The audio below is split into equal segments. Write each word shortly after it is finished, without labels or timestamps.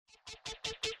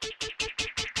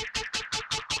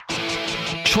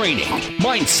Training,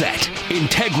 mindset,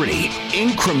 integrity,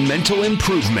 incremental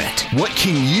improvement. What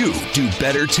can you do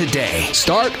better today?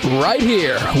 Start right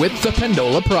here with the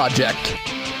Pendola Project.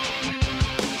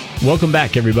 Welcome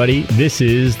back, everybody. This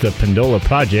is the Pendola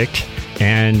Project.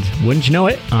 And wouldn't you know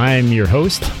it, I'm your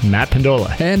host, Matt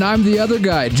Pendola. And I'm the other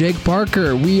guy, Jake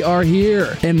Parker. We are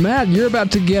here. And Matt, you're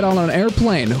about to get on an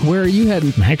airplane. Where are you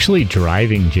heading? I'm actually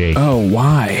driving, Jake. Oh,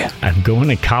 why? I'm going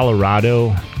to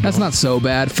Colorado. That's not so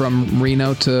bad from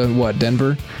Reno to, what,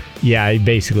 Denver? Yeah,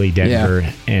 basically Denver.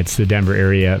 Yeah. It's the Denver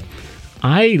area.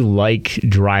 I like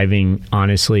driving,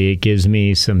 honestly. It gives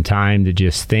me some time to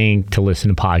just think, to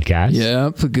listen to podcasts.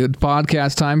 Yep, a good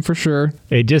podcast time for sure.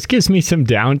 It just gives me some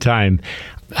downtime.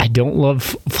 I don't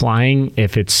love flying.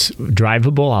 If it's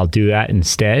drivable, I'll do that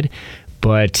instead.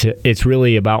 But it's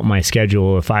really about my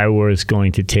schedule. If I was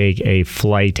going to take a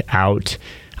flight out,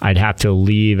 I'd have to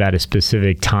leave at a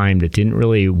specific time that didn't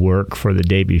really work for the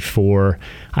day before.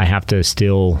 I have to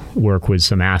still work with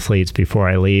some athletes before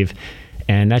I leave.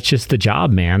 And that's just the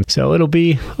job, man. So it'll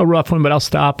be a rough one, but I'll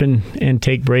stop and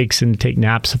take breaks and take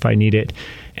naps if I need it.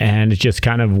 And it just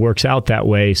kind of works out that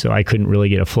way. So I couldn't really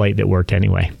get a flight that worked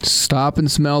anyway. Stop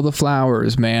and smell the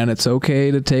flowers, man. It's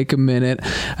okay to take a minute.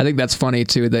 I think that's funny,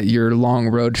 too, that your long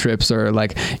road trips are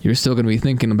like, you're still going to be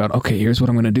thinking about, okay, here's what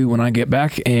I'm going to do when I get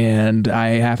back. And I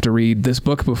have to read this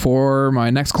book before my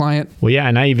next client. Well, yeah.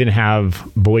 And I even have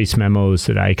voice memos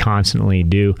that I constantly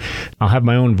do. I'll have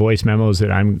my own voice memos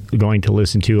that I'm going to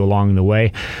listen to along the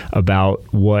way about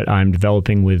what I'm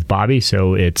developing with Bobby.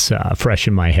 So it's fresh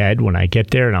in my head when I get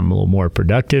there. And I'm a little more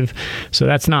productive. So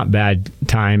that's not bad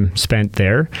time spent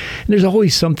there. And there's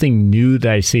always something new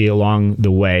that I see along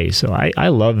the way. So I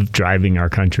love driving our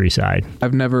countryside.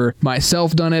 I've never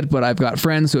myself done it, but I've got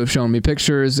friends who have shown me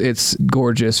pictures. It's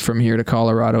gorgeous from here to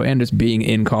Colorado, and just being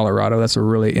in Colorado. That's a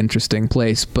really interesting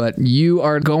place. But you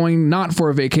are going not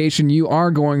for a vacation. You are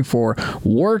going for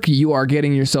work. You are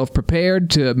getting yourself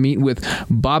prepared to meet with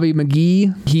Bobby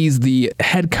McGee. He's the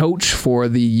head coach for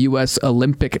the U.S.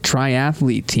 Olympic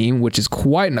triathlete team, which is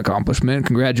quite an accomplishment.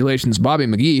 Congratulations, Bobby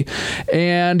McGee.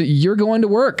 And you're going to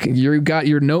work. You've got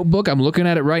your notebook. I'm looking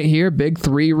at it right here. Big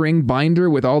 3-ring binder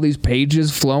with all these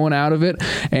pages flowing out of it.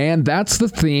 And that's the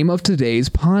theme of today's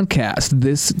podcast.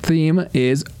 This theme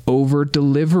is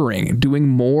over-delivering, doing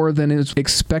more than is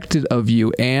expected of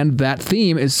you. And that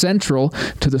theme is central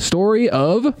to the story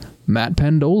of Matt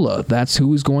Pendola. That's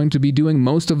who's going to be doing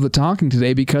most of the talking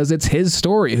today because it's his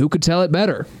story. Who could tell it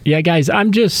better? Yeah, guys,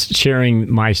 I'm just sharing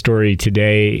my story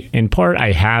today. In part,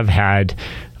 I have had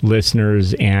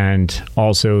listeners and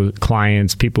also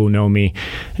clients, people who know me,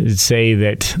 say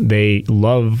that they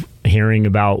love hearing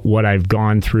about what I've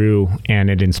gone through and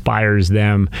it inspires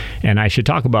them. And I should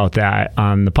talk about that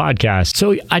on the podcast.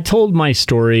 So I told my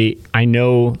story. I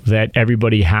know that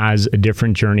everybody has a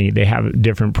different journey. They have a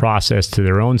different process to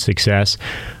their own success.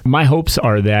 My hopes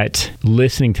are that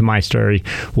listening to my story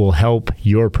will help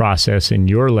your process and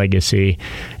your legacy.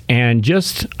 And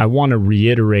just, I want to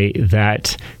reiterate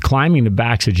that climbing the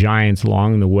backs of giants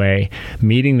along the way,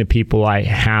 meeting the people I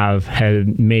have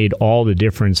made all the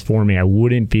difference for me. I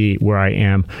wouldn't be where I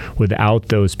am without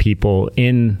those people.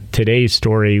 In today's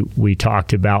story, we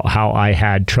talked about how I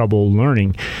had trouble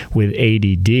learning with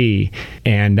ADD,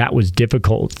 and that was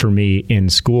difficult for me in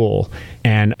school.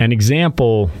 And an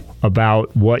example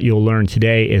about what you'll learn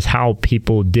today is how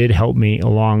people did help me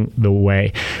along the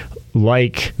way.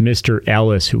 Like Mr.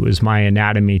 Ellis, who was my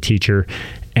anatomy teacher,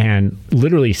 and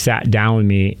literally sat down with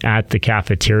me at the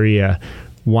cafeteria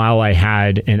while I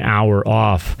had an hour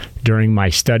off during my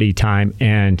study time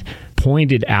and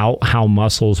pointed out how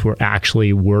muscles were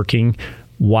actually working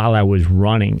while I was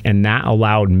running. And that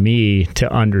allowed me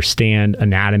to understand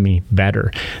anatomy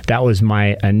better. That was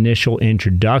my initial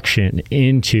introduction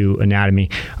into anatomy.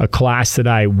 A class that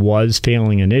I was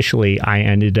failing initially, I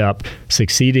ended up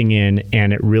succeeding in,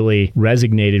 and it really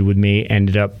resonated with me,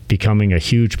 ended up becoming a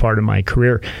huge part of my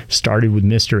career. Started with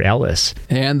Mr. Ellis.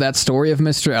 And that story of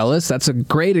Mr. Ellis, that's a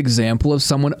great example of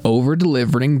someone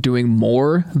over-delivering, doing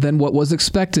more than what was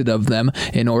expected of them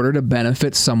in order to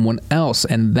benefit someone else.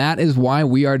 And that is why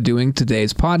we are doing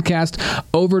today's podcast,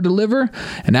 Over Deliver.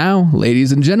 And now,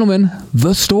 ladies and gentlemen,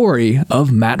 the story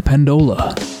of Matt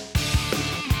Pendola.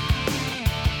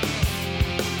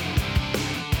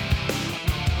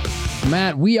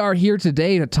 Matt, we are here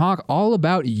today to talk all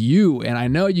about you. And I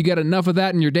know you get enough of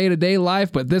that in your day-to-day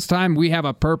life, but this time we have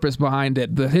a purpose behind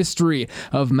it. The history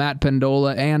of Matt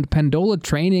Pendola and Pendola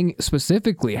training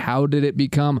specifically. How did it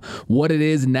become what it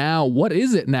is now? What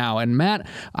is it now? And Matt,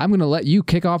 I'm going to let you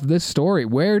kick off this story.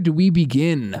 Where do we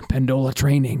begin Pendola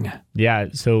training? Yeah.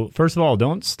 So first of all,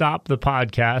 don't stop the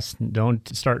podcast.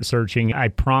 Don't start searching. I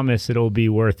promise it'll be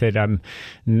worth it. I'm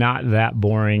not that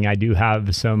boring. I do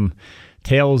have some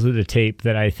tales of the tape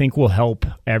that I think will help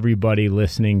everybody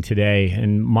listening today.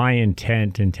 And my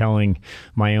intent in telling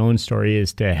my own story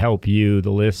is to help you, the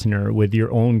listener, with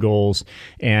your own goals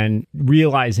and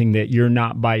realizing that you're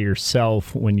not by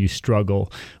yourself when you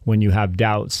struggle, when you have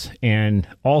doubts, and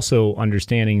also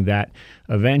understanding that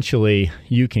eventually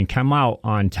you can come out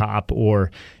on top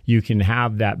or you can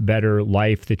have that better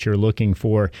life that you're looking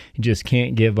for. You just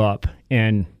can't give up.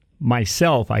 And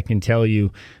myself, I can tell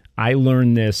you, I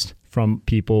learned this from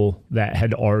people that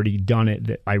had already done it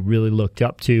that I really looked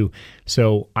up to.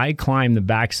 So I climbed the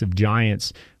backs of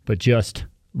giants, but just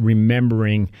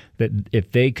remembering that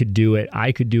if they could do it,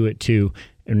 I could do it too,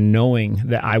 and knowing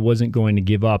that I wasn't going to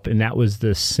give up. And that was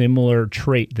the similar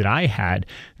trait that I had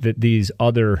that these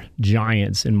other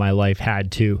giants in my life had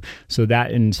too. So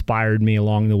that inspired me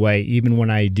along the way, even when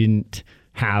I didn't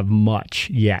have much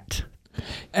yet.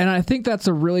 And I think that's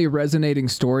a really resonating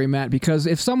story, Matt, because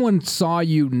if someone saw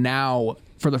you now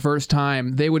for the first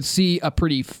time, they would see a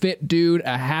pretty fit dude,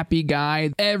 a happy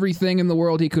guy, everything in the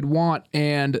world he could want.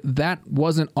 And that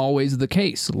wasn't always the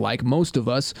case. Like most of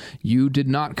us, you did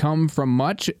not come from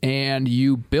much and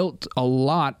you built a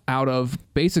lot out of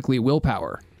basically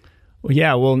willpower. Well,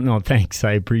 yeah, well, no, thanks.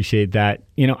 I appreciate that.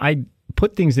 You know, I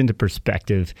put things into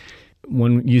perspective.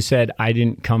 When you said I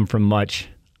didn't come from much,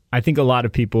 I think a lot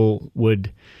of people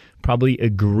would probably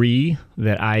agree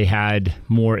that I had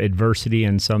more adversity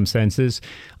in some senses.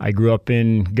 I grew up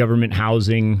in government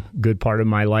housing, good part of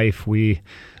my life. We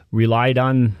relied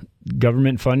on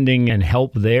government funding and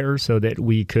help there so that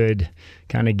we could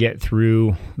kind of get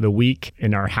through the week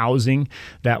in our housing.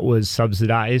 That was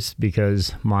subsidized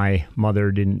because my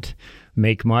mother didn't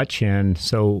make much. And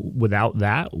so without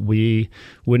that, we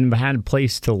wouldn't have had a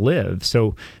place to live.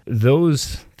 So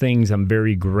those things I'm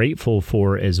very grateful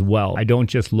for as well. I don't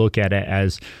just look at it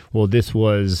as, well, this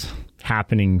was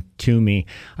happening to me.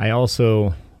 I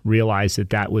also realized that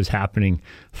that was happening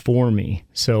for me.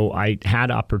 So I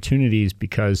had opportunities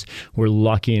because we're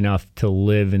lucky enough to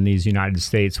live in these United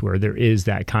States where there is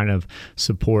that kind of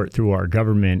support through our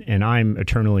government. And I'm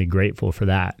eternally grateful for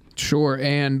that. Sure.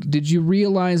 And did you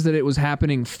realize that it was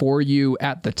happening for you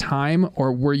at the time,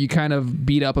 or were you kind of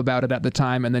beat up about it at the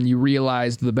time and then you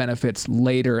realized the benefits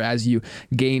later as you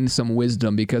gained some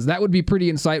wisdom? Because that would be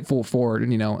pretty insightful for,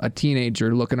 you know, a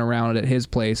teenager looking around at his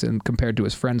place and compared to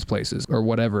his friends' places or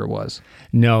whatever it was.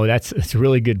 No, that's a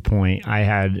really good point. I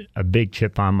had a big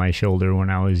chip on my shoulder when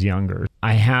I was younger.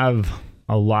 I have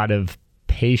a lot of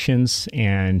patience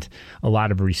and a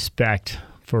lot of respect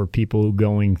for people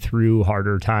going through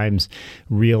harder times,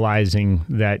 realizing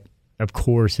that, of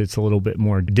course, it's a little bit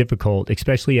more difficult,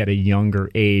 especially at a younger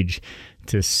age,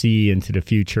 to see into the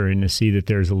future and to see that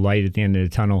there's a light at the end of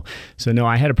the tunnel. So no,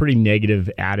 I had a pretty negative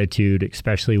attitude,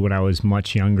 especially when I was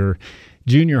much younger.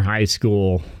 Junior high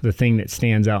school, the thing that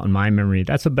stands out in my memory,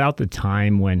 that's about the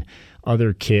time when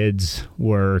other kids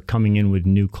were coming in with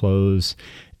new clothes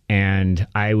and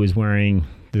I was wearing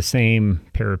the same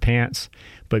pair of pants,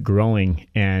 but growing.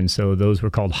 And so those were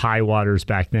called high waters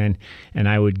back then. And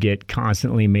I would get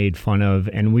constantly made fun of,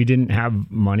 and we didn't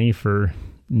have money for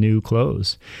new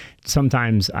clothes.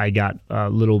 Sometimes I got a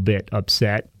little bit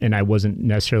upset and I wasn't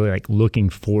necessarily like looking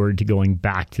forward to going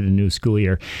back to the new school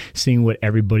year, seeing what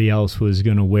everybody else was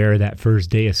going to wear that first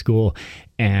day of school.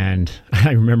 And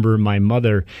I remember my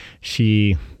mother,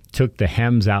 she took the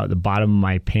hems out at the bottom of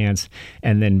my pants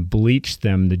and then bleached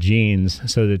them, the jeans,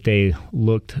 so that they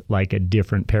looked like a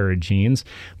different pair of jeans.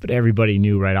 But everybody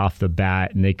knew right off the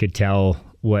bat and they could tell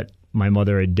what my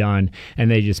mother had done, and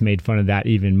they just made fun of that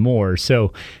even more.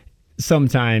 So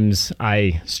sometimes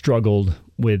I struggled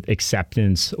with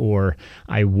acceptance, or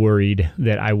I worried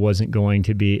that I wasn't going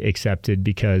to be accepted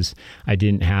because I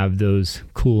didn't have those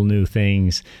cool new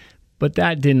things. But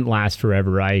that didn't last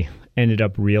forever. I ended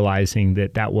up realizing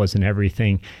that that wasn't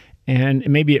everything. And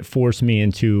maybe it forced me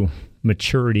into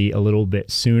maturity a little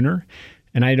bit sooner.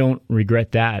 And I don't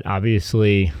regret that.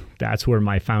 Obviously, that's where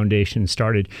my foundation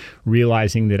started,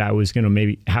 realizing that I was going to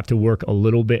maybe have to work a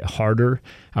little bit harder.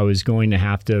 I was going to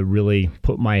have to really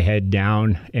put my head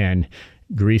down and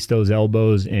grease those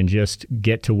elbows and just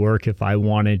get to work if I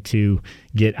wanted to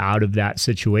get out of that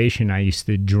situation. I used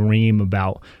to dream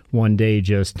about one day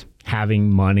just having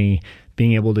money,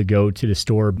 being able to go to the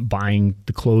store, buying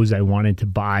the clothes I wanted to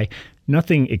buy.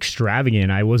 Nothing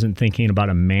extravagant. I wasn't thinking about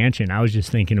a mansion. I was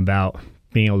just thinking about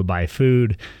being able to buy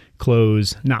food,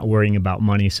 clothes, not worrying about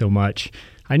money so much.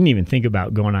 I didn't even think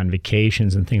about going on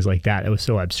vacations and things like that. It was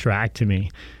so abstract to me.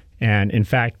 And in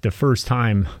fact, the first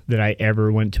time that I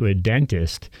ever went to a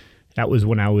dentist, that was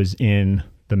when I was in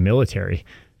the military.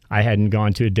 I hadn't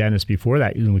gone to a dentist before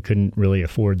that, and we couldn't really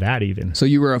afford that even. So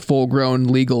you were a full-grown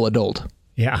legal adult.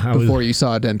 Yeah. Before you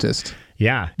saw a dentist.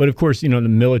 Yeah. But of course, the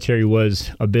military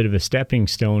was a bit of a stepping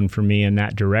stone for me in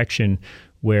that direction,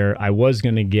 where I was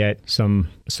going to get some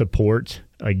support.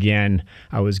 Again,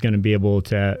 I was going to be able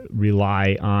to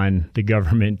rely on the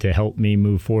government to help me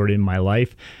move forward in my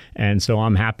life. And so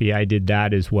I'm happy I did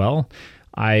that as well.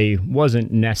 I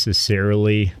wasn't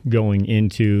necessarily going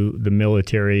into the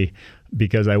military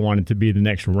because I wanted to be the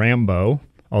next Rambo,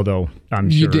 although I'm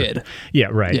sure. You did. Yeah,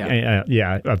 right.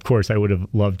 Yeah. Of course, I would have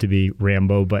loved to be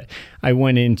Rambo, but I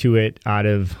went into it out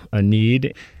of a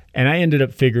need. And I ended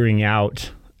up figuring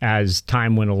out as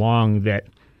time went along that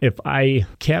if I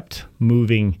kept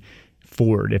moving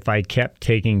forward, if I kept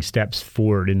taking steps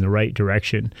forward in the right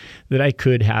direction, that I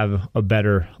could have a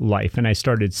better life. And I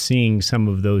started seeing some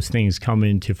of those things come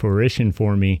into fruition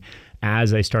for me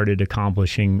as I started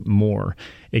accomplishing more.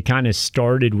 It kind of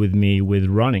started with me with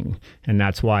running, and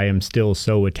that's why I'm still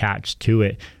so attached to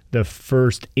it. The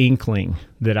first inkling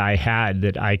that I had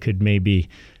that I could maybe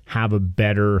have a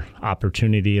better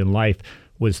opportunity in life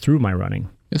was through my running.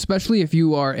 Especially if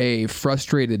you are a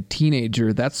frustrated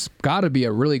teenager, that's got to be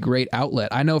a really great outlet.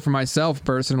 I know for myself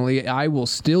personally, I will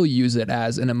still use it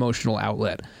as an emotional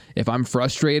outlet. If I'm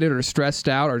frustrated or stressed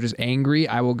out or just angry,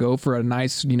 I will go for a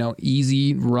nice,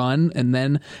 easy run. And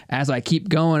then as I keep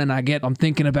going and I'm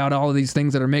thinking about all of these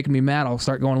things that are making me mad, I'll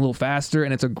start going a little faster,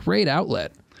 and it's a great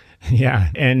outlet. Yeah.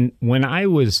 And when I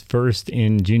was first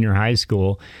in junior high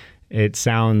school, it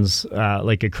sounds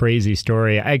like a crazy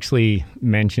story. I actually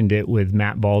mentioned it with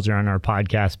Matt Balzer on our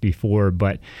podcast before,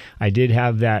 but I did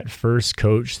have that first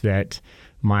coach that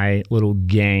my little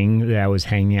gang that I was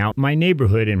hanging out. My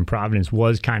neighborhood in Providence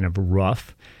was kind of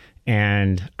rough,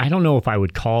 and I don't know if I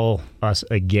would call us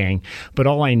a gang, but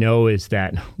all I know is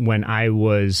that when I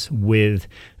was with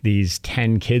these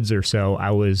 10 kids or so,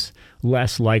 I was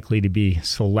less likely to be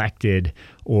selected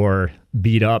or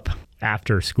beat up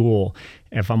after school.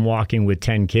 If I'm walking with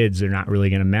 10 kids, they're not really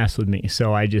going to mess with me.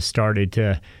 So I just started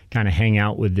to kind of hang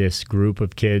out with this group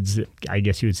of kids, I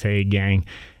guess you would say a gang.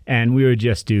 And we would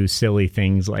just do silly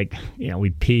things like,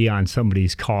 we'd pee on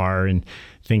somebody's car and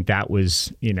think that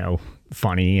was,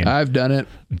 funny. And I've done it.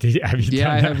 Have you done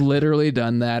I that? have literally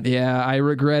done that. Yeah, I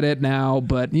regret it now.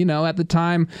 But, at the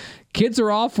time, kids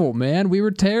are awful, man. We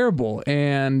were terrible.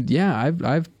 And yeah,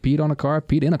 I've peed on a car. I've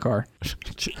peed in a car.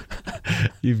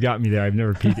 You've got me there. I've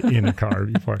never peed in a car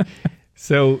before.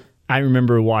 So I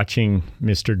remember watching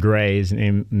Mr. Gray, his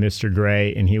name Mr.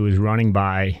 Gray, and he was running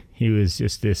by. He was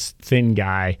just this thin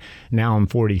guy. Now I'm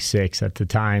 46. At the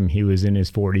time, he was in his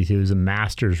 40s. He was a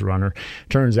Masters runner.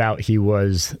 Turns out he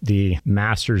was the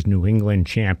Masters New England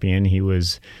champion. He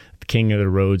was king of the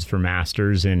roads for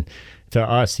Masters. And to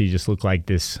us, he just looked like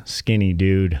this skinny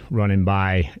dude running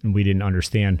by, and we didn't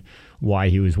understand why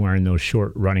he was wearing those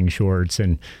short running shorts.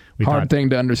 And we Hard thing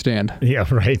to understand. Yeah,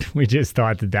 right. We just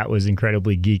thought that was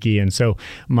incredibly geeky. And so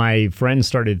my friends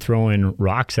started throwing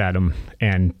rocks at him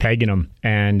and pegging him.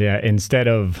 And instead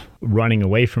of running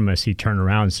away from us, he turned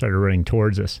around and started running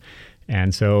towards us.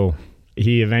 And so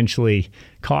he eventually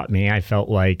caught me. I felt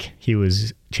like he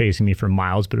was chasing me for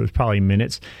miles, but it was probably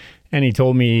minutes. And he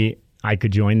told me I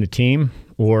could join the team,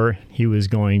 or he was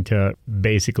going to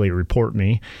basically report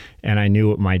me. And I knew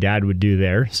what my dad would do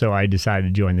there. So I decided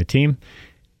to join the team.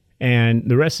 And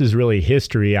the rest is really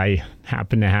history. I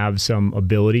happen to have some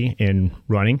ability in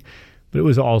running, but it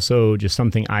was also just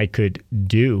something I could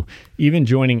do. Even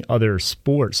joining other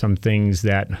sports, some things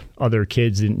that other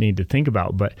kids didn't need to think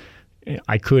about, but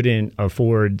I couldn't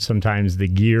afford sometimes the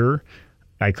gear.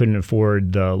 I couldn't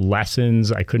afford the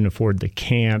lessons. I couldn't afford the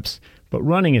camps. But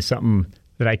running is something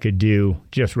that I could do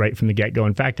just right from the get-go.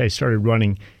 In fact, I started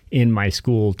running in my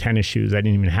school tennis shoes. I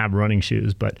didn't even have running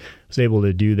shoes, but was able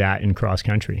to do that in cross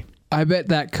country. I bet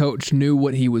that coach knew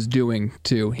what he was doing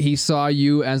too. He saw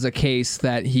you as a case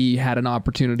that he had an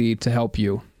opportunity to help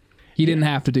you. He didn't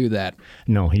have to do that.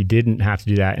 No, he didn't have to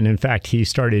do that. And in fact, he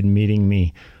started meeting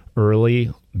me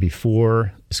early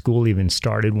before school even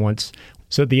started once.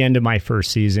 So at the end of my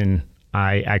first season,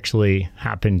 I actually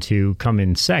happened to come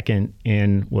in second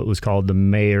in what was called the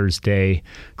Mayor's Day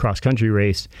cross-country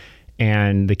race.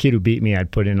 And the kid who beat me,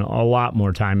 I'd put in a lot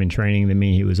more time in training than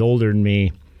me. He was older than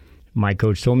me, my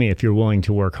coach told me, if you're willing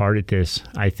to work hard at this,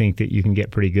 I think that you can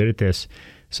get pretty good at this.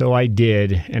 So I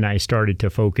did, and I started to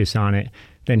focus on it.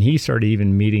 Then he started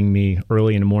even meeting me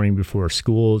early in the morning before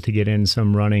school to get in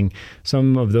some running.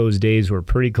 Some of those days were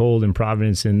pretty cold in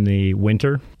Providence in the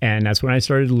winter. And that's when I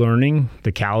started learning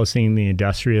the callousing, the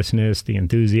industriousness, the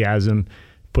enthusiasm,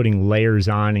 putting layers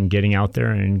on and getting out there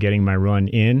and getting my run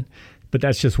in. But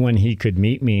that's just when he could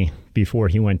meet me before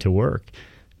he went to work.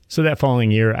 So that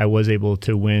following year, I was able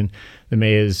to win the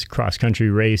Maya's cross-country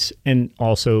race and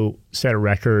also set a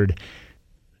record.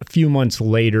 A few months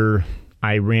later,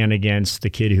 I ran against the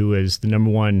kid who was the number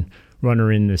one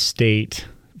runner in the state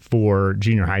for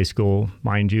junior high school,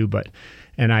 mind you,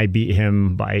 and I beat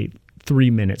him by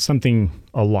 3 minutes, something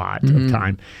a lot of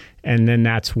time. And then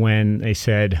that's when they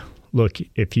said, look,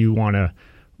 if you want to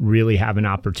really have an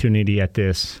opportunity at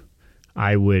this,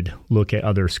 I would look at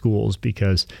other schools,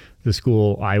 because the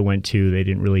school I went to, they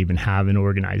didn't really even have an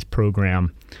organized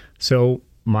program. So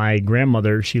my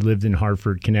grandmother, she lived in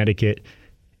Hartford, Connecticut,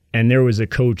 and there was a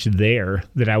coach there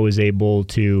that I was able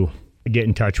to get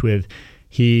in touch with.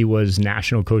 He was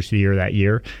National Coach of the Year that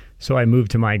year. So I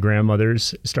moved to my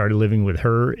grandmother's, started living with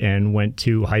her, and went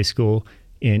to high school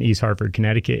in East Hartford,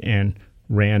 Connecticut, and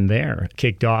ran there,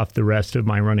 kicked off the rest of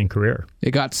my running career.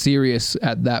 It got serious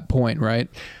at that point, right?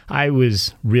 I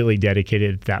was really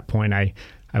dedicated at that point. I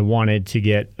wanted to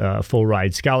get a full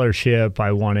ride scholarship.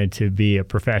 I wanted to be a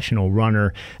professional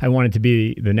runner. I wanted to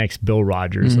be the next Bill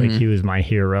Rogers, like he was my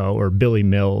hero, or Billy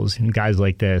Mills and guys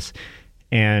like this.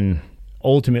 And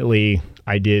ultimately,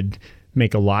 I did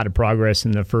make a lot of progress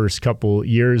in the first couple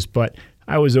years, but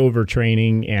I was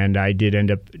overtraining, and I did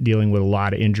end up dealing with a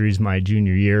lot of injuries my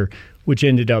junior year, which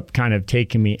ended up kind of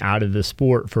taking me out of the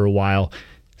sport for a while.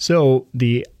 So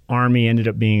the Army ended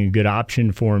up being a good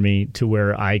option for me, to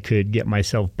where I could get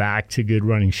myself back to good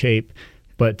running shape,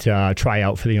 but try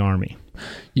out for the Army.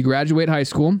 You graduate high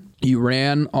school, you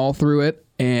ran all through it,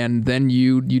 and then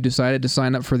you decided to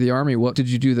sign up for the Army. What did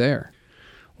you do there?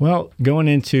 Well, going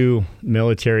into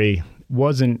military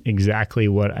wasn't exactly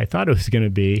what I thought it was going to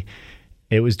be.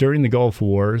 It was during the Gulf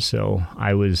War, so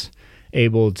I was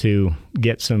able to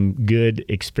get some good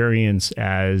experience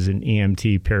as an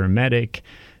EMT paramedic.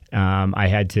 I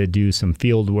had to do some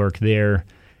field work there,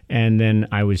 and then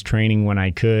I was training when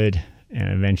I could,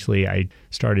 and eventually I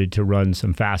started to run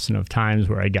some fast enough times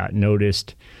where I got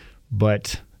noticed.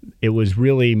 But it was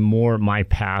really more my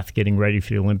path getting ready for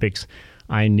the Olympics.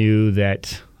 I knew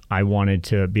that I wanted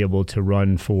to be able to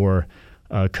run for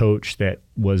a coach that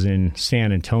was in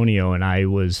San Antonio, and I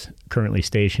was currently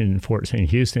stationed in Fort St.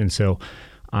 Houston. So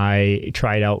I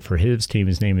tried out for his team.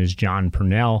 His name is John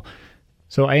Purnell.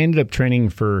 So I ended up training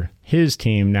for his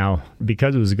team. Now,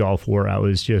 because it was the Gulf War, I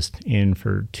was just in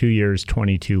for 2 years,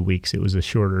 22 weeks. It was a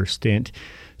shorter stint.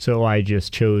 So I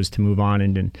just chose to move on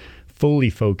and then fully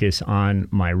focus on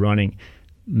my running.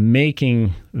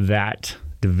 Making that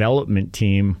development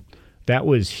team, that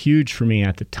was huge for me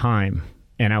at the time,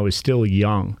 and I was still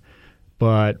young.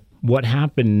 But what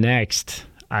happened next,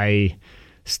 I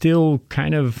still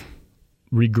kind of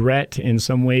regret in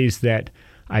some ways that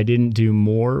I didn't do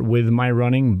more with my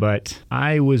running, but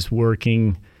I was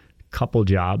working a couple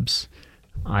jobs.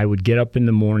 I would get up in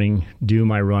the morning, do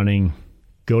my running,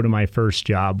 go to my first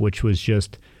job, which was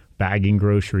just bagging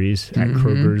groceries at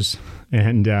Kroger's.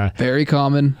 And very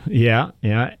common. Yeah,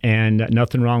 and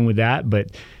nothing wrong with that.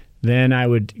 But then I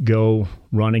would go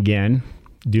run again,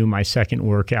 do my second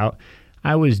workout.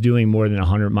 I was doing more than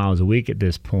 100 miles a week at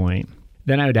this point.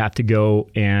 Then I would have to go,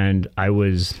 and I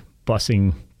was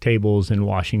bussing tables and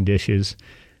washing dishes,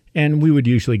 and we would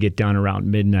usually get done around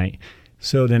midnight.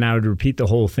 So then I would repeat the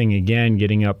whole thing again,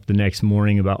 getting up the next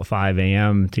morning about 5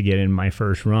 a.m. to get in my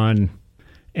first run.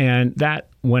 And that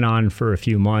went on for a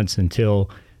few months until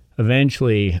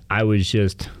eventually I was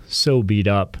just so beat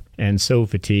up and so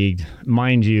fatigued.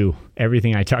 Mind you,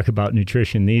 everything I talk about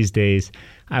nutrition these days,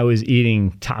 I was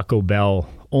eating Taco Bell,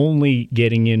 only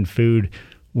getting in food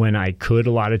when I could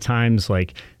a lot of times.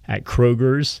 Like at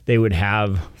Kroger's, they would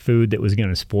have food that was going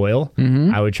to spoil.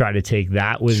 I would try to take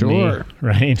that with me,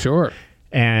 right? Sure.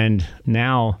 And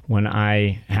now when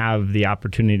I have the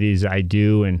opportunities I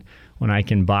do, and when I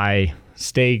can buy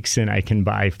steaks and I can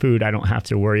buy food, I don't have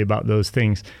to worry about those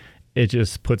things. It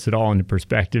just puts it all into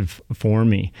perspective for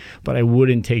me. But I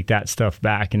wouldn't take that stuff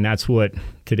back. And that's what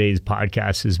today's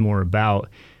podcast is more about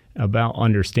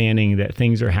understanding that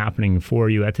things are happening for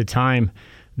you. At the time,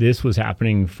 this was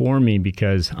happening for me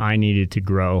because I needed to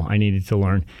grow. I needed to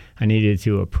learn. I needed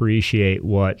to appreciate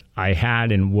what I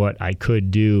had and what I could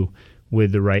do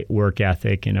with the right work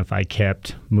ethic, and if I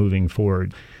kept moving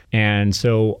forward. And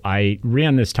so I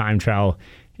ran this time trial,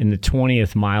 in the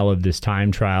 20th mile of this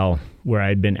time trial, where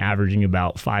I'd been averaging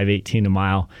about 5:18 a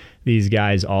mile, these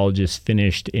guys all just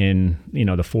finished in, the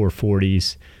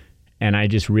 440s. And I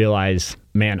just realized,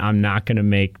 man, I'm not going to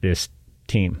make this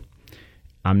team.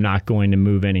 I'm not going to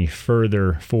move any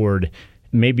further forward.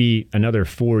 Maybe another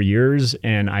 4 years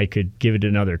and I could give it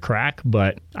another crack,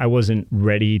 but I wasn't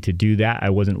ready to do that.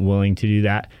 I wasn't willing to do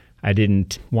that. I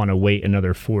didn't want to wait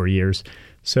another 4 years.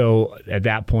 So at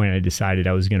that point, I decided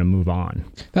I was going to move on.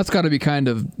 That's got to be kind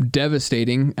of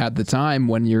devastating at the time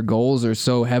when your goals are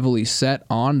so heavily set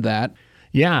on that.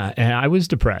 Yeah, and I was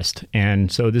depressed.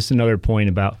 And so this is another point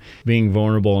about being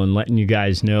vulnerable and letting you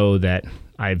guys know that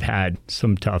I've had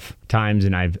some tough times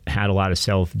and I've had a lot of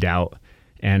self-doubt.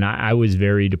 And I was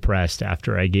very depressed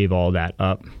after I gave all that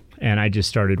up. And I just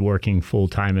started working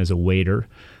full-time as a waiter.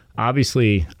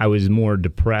 Obviously, I was more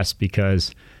depressed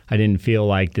because I didn't feel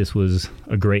like this was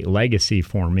a great legacy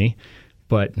for me,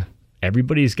 but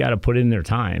everybody's got to put in their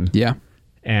time. Yeah.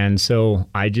 And so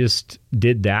I just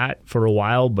did that for a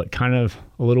while, but kind of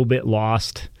a little bit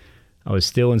lost. I was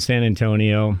still in San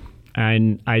Antonio,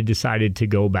 and I decided to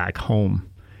go back home.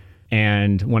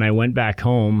 And when I went back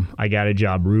home, I got a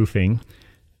job roofing.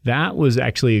 That was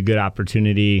actually a good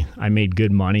opportunity. I made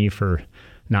good money for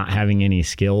not having any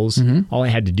skills. Mm-hmm. All I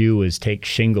had to do was take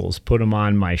shingles, put them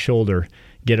on my shoulder,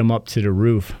 get them up to the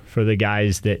roof for the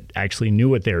guys that actually knew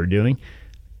what they were doing,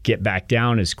 get back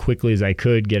down as quickly as I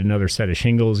could, get another set of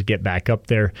shingles, get back up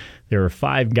there. There were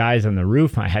 5 guys on the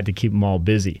roof. I had to keep them all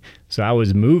busy. So I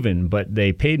was moving, but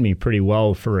they paid me pretty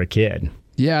well for a kid.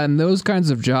 Yeah, and those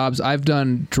kinds of jobs, I've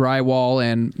done drywall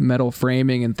and metal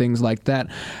framing and things like that.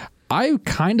 I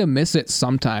kind of miss it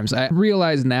sometimes. I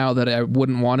realize now that I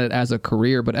wouldn't want it as a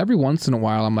career, but every once in a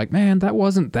while I'm like, man, that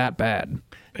wasn't that bad.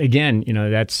 Again,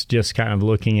 that's just kind of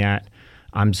looking at,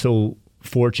 I'm so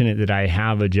fortunate that I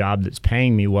have a job that's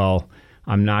paying me well.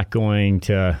 I'm not going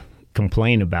to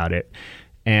complain about it.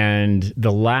 And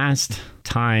the last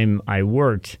time I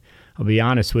worked, I'll be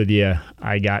honest with you,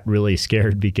 I got really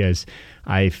scared because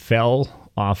I fell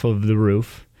off of the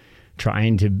roof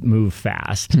trying to move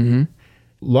fast. Mm-hmm.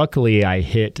 Luckily, I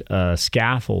hit a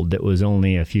scaffold that was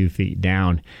only a few feet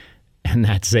down, and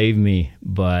that saved me.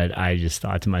 But I just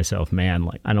thought to myself, man,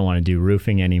 I don't want to do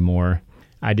roofing anymore.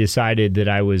 I decided that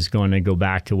I was going to go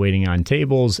back to waiting on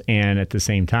tables, and at the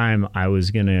same time, I was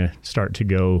going to start to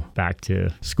go back to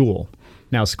school.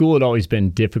 Now, school had always been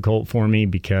difficult for me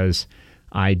because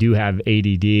I do have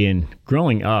ADD, and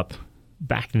growing up,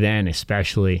 back then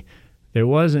especially, there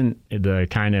wasn't the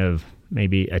kind of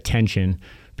maybe attention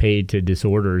paid to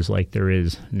disorders like there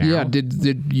is now. Yeah,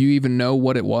 did you even know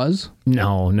what it was?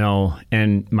 No.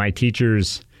 And my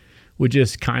teachers would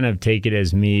just kind of take it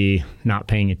as me not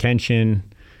paying attention,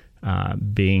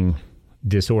 being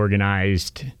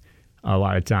disorganized. A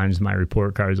lot of times my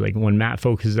report cards, like when Matt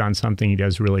focuses on something, he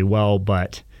does really well,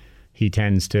 but he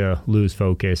tends to lose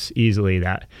focus easily.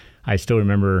 That I still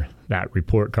remember that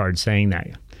report card saying that.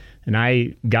 And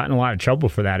I got in a lot of trouble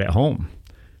for that at home.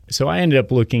 So I ended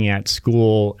up looking at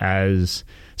school as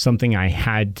something I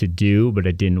had to do, but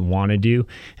I didn't want to do.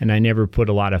 And I never put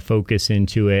a lot of focus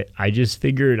into it. I just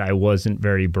figured I wasn't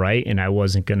very bright and I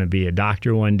wasn't going to be a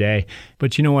doctor one day.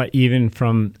 But you know what? Even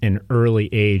from an early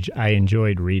age, I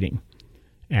enjoyed reading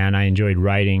and I enjoyed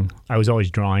writing. I was always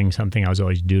drawing something. I was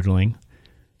always doodling.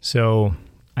 So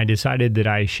I decided that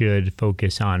I should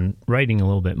focus on writing a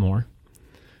little bit more.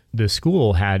 The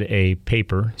school had a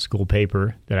school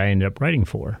paper that I ended up writing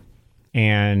for.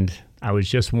 And I was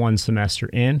just one semester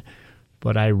in,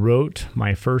 but I wrote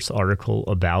my first article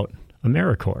about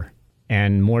AmeriCorps,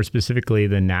 and more specifically,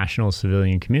 the National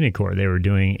Civilian Community Corps. They were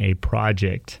doing a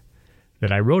project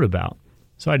that I wrote about.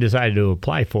 So I decided to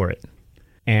apply for it.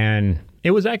 And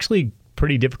it was actually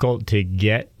pretty difficult to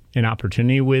get an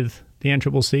opportunity with the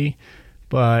NCCC,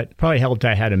 but probably helped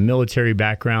I had a military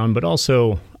background, but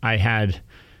also I had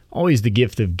always the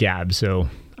gift of gab. So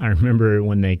I remember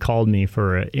when they called me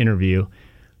for an interview,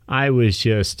 I was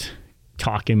just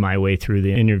talking my way through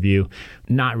the interview,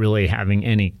 not really having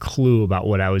any clue about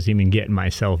what I was even getting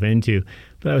myself into,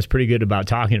 but I was pretty good about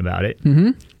talking about it.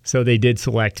 Mm-hmm. So they did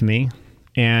select me.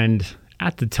 And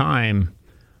at the time,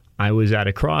 I was at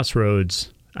a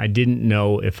crossroads. I didn't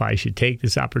know if I should take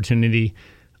this opportunity.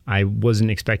 I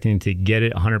wasn't expecting to get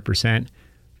it 100%.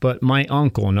 But my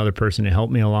uncle, another person who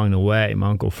helped me along the way,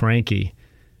 my Uncle Frankie,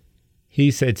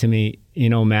 he said to me,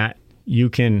 Matt,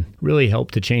 you can really help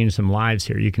to change some lives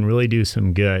here. You can really do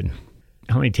some good.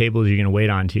 How many tables are you going to wait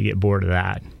on until you get bored of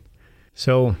that?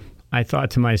 So I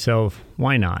thought to myself,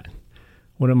 why not?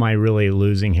 What am I really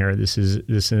losing here? This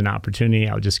is an opportunity.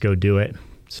 I'll just go do it.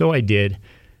 So I did.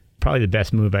 Probably the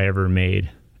best move I ever made.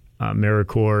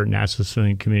 AmeriCorps, National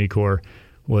Civilian Community Corps,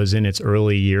 was in its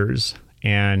early years.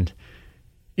 And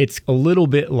it's a little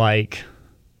bit like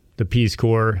the Peace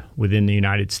Corps within the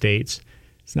United States.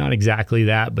 It's not exactly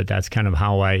that, but that's kind of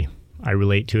how I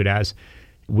relate to it as.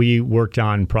 We worked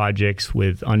on projects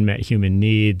with unmet human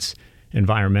needs,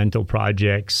 environmental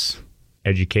projects,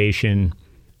 education,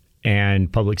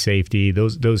 and public safety,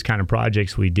 those kind of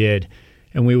projects we did.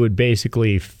 And we would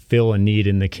basically fill a need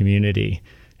in the community,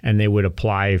 and they would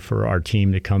apply for our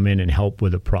team to come in and help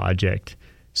with a project.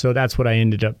 So that's what I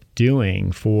ended up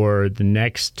doing for the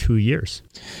next 2 years.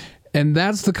 And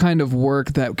that's the kind of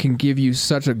work that can give you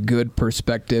such a good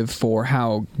perspective for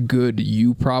how good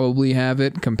you probably have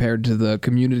it compared to the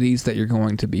communities that you're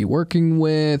going to be working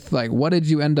with. Like, what did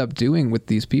you end up doing with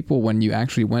these people when you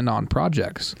actually went on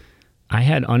projects? I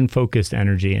had unfocused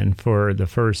energy, and for the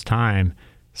first time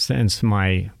since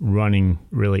my running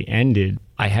really ended,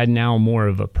 I had now more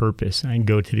of a purpose. I'd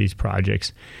go to these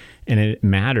projects, and it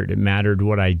mattered. It mattered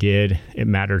what I did. It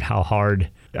mattered how hard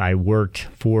I worked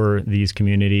for these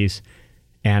communities,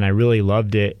 and I really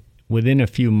loved it. Within a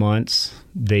few months,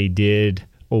 they did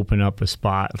open up a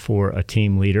spot for a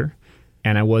team leader,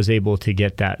 and I was able to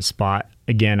get that spot.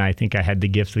 Again, I think I had the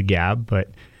gift of the gab,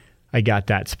 but I got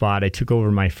that spot. I took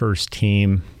over my first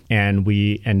team, and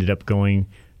we ended up going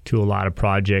to a lot of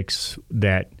projects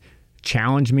that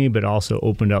challenged me, but also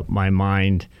opened up my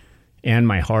mind and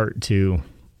my heart to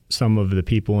some of the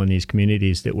people in these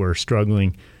communities that were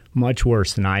struggling much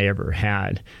worse than I ever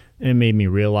had. And it made me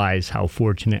realize how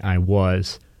fortunate I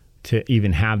was to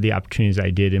even have the opportunities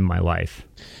I did in my life.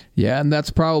 Yeah, and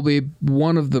that's probably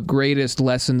one of the greatest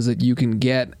lessons that you can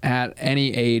get at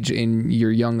any age in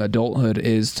your young adulthood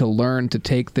is to learn to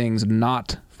take things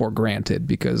not for granted,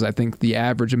 because I think the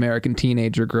average American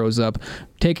teenager grows up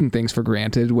taking things for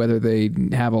granted, whether they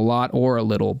have a lot or a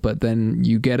little. But then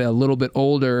you get a little bit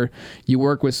older, you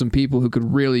work with some people who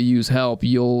could really use help,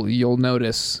 you'll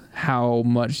notice how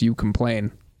much you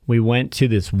complain. We went to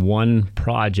this one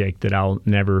project that I'll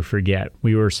never forget.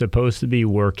 We were supposed to be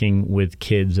working with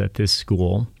kids at this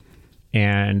school,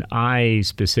 and I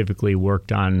specifically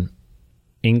worked on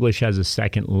English as a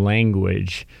second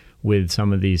language with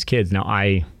some of these kids. Now,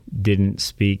 I didn't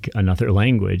speak another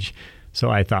language, so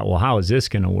I thought, well, how is this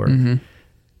going to work? Mm-hmm.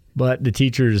 But the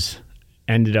teachers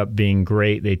ended up being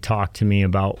great. They talked to me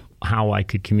about how I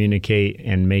could communicate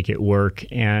and make it work,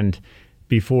 and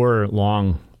before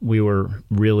long, we were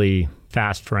really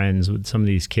fast friends with some of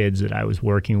these kids that I was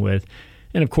working with.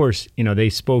 And of course, they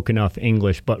spoke enough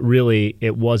English, but really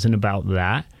it wasn't about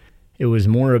that. It was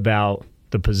more about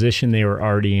the position they were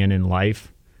already in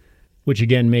life, which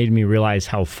again made me realize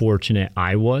how fortunate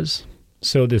I was.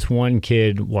 So this one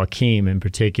kid, Joaquin in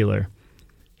particular,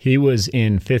 he was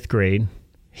in 5th grade.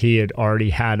 He had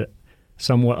already had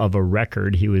somewhat of a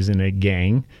record. He was in a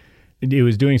gang. He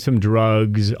was doing some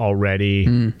drugs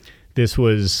already. This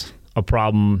was a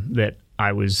problem that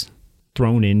I was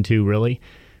thrown into, really.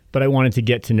 But I wanted to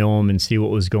get to know him and see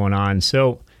what was going on.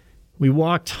 So we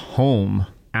walked home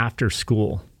after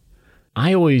school.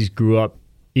 I always grew up,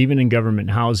 even in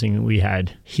government housing, we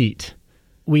had heat.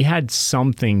 We had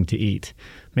something to eat.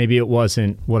 Maybe it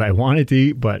wasn't what I wanted to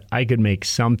eat, but I could make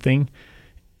something,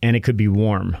 and it could be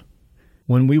warm.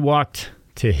 When we walked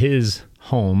to his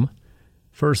home,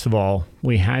 first of all,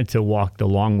 we had to walk the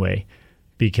long way,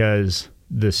 because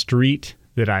the street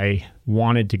that I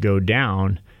wanted to go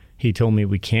down, he told me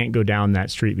we can't go down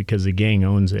that street because the gang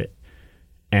owns it,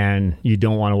 and you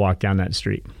don't want to walk down that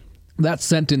street. That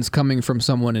sentence coming from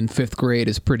someone in 5th grade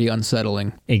is pretty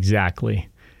unsettling. Exactly.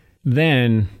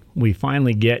 Then we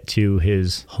finally get to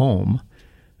his home.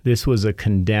 This was a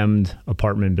condemned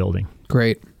apartment building.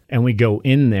 Great. And we go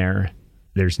in there.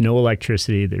 There's no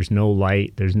electricity. There's no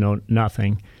light. There's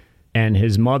nothing. And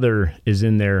his mother is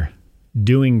in there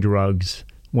doing drugs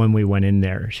when we went in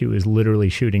there. She was literally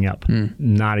shooting up,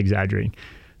 not exaggerating.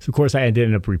 So, of course, I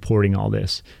ended up reporting all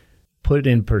this. Put it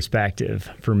in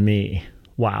perspective for me.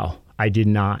 Wow, I did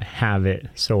not have it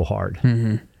so hard.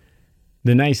 Mm-hmm.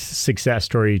 The nice success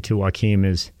story to Joaquin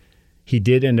is he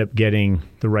did end up getting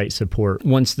the right support.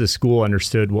 Once the school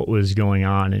understood what was going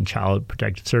on and Child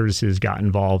Protective Services got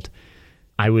involved,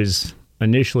 I was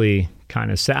initially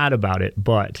kind of sad about it,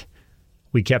 but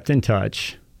we kept in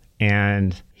touch.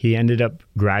 And he ended up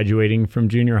graduating from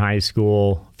junior high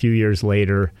school a few years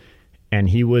later, and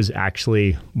he was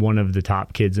actually one of the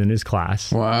top kids in his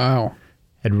class. Wow.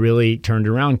 Had really turned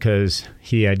around because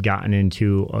he had gotten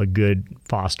into a good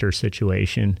foster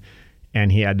situation,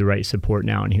 and he had the right support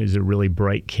now, and he was a really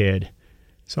bright kid.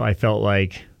 So I felt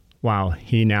like, wow,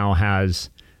 he now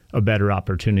has a better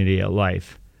opportunity at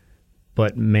life.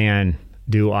 But man,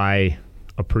 do I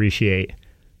appreciate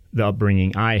the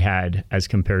upbringing I had as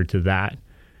compared to that.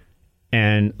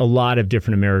 And a lot of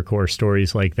different AmeriCorps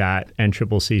stories like that, and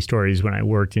CCC stories when I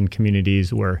worked in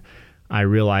communities where I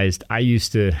realized I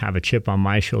used to have a chip on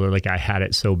my shoulder, like I had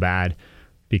it so bad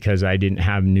because I didn't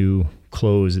have new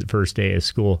clothes the first day of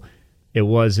school. It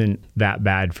wasn't that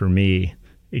bad for me.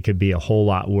 It could be a whole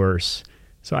lot worse.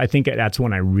 So I think that's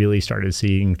when I really started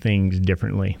seeing things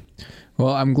differently.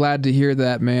 Well, I'm glad to hear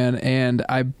that, man. And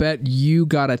I bet you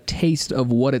got a taste of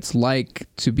what it's like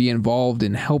to be involved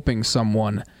in helping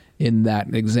someone in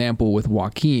that example with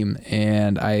Joaquim.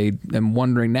 And I am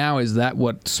wondering now, is that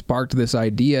what sparked this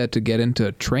idea to get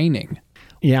into training?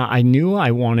 Yeah, I knew I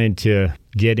wanted to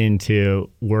get into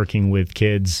working with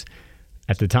kids.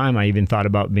 At the time, I even thought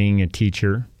about being a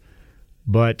teacher,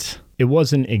 but it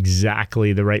wasn't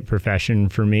exactly the right profession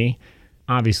for me.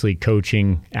 Obviously,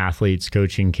 coaching athletes,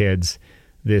 coaching kids,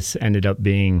 this ended up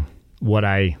being what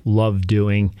I loved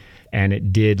doing, and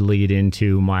it did lead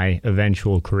into my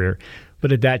eventual career.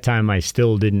 But at that time, I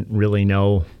still didn't really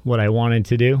know what I wanted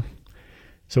to do.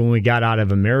 So when we got out of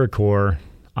AmeriCorps,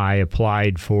 I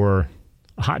applied for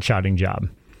a hotshotting job.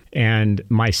 And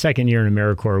my second year in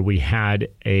AmeriCorps, we had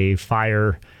a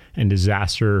fire and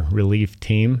disaster relief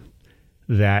team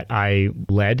that I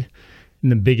led.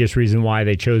 And the biggest reason why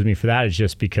they chose me for that is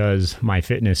just because my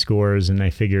fitness scores, and they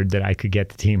figured that I could get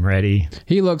the team ready.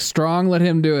 He looks strong, let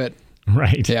him do it.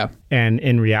 Right. Yeah. And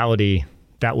in reality,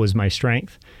 that was my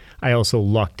strength. I also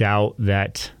lucked out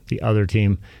that the other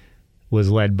team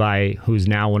was led by who's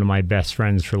now one of my best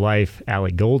friends for life,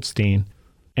 Allie Goldstein.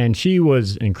 And she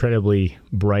was incredibly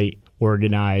bright,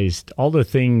 organized, all the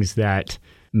things that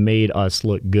made us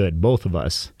look good, both of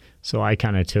us. So I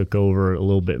kind of took over a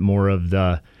little bit more of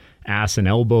the ass and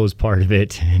elbows part of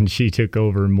it, and she took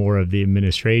over more of the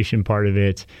administration part of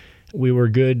it. We were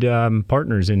good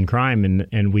partners in crime,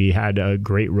 and we had a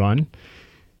great run.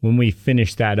 When we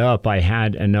finished that up, I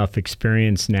had enough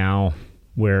experience now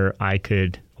where I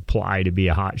could apply to be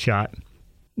a hotshot.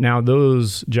 Now,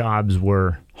 those jobs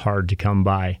were hard to come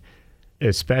by,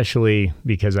 especially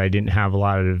because I didn't have a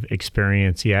lot of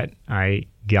experience yet. I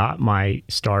got my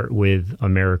start with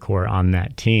AmeriCorps on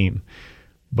that team,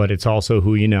 but it's also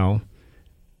who you know.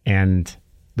 And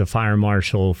the fire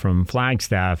marshal from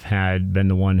Flagstaff had been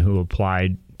the one who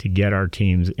applied to get our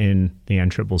teams in the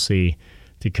NCCC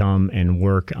to come and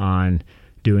work on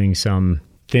doing some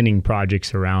thinning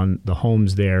projects around the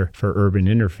homes there for urban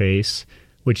interface,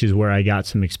 which is where I got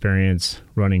some experience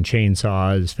running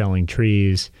chainsaws, felling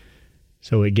trees.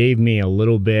 So it gave me a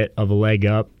little bit of a leg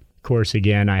up. Of course,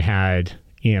 again, I had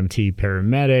EMT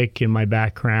paramedic in my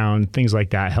background, things like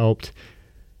that helped.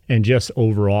 And just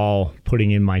overall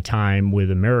putting in my time with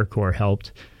AmeriCorps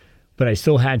helped. But I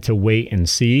still had to wait and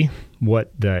see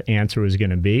what the answer was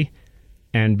going to be.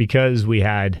 And because we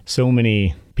had so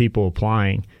many people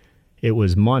applying, it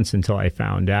was months until I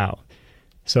found out.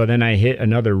 So then I hit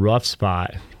another rough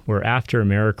spot where after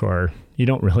AmeriCorps, you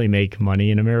don't really make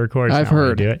money in AmeriCorps. It's I've not how you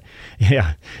heard. do it.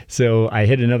 Yeah. So I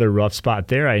hit another rough spot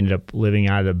there. I ended up living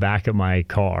out of the back of my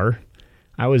car.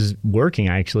 I was working,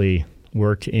 I actually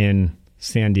worked in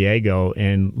San Diego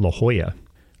in La Jolla.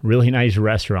 Really nice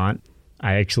restaurant.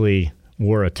 I actually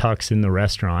wore a tux in the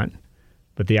restaurant.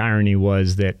 But the irony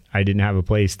was that I didn't have a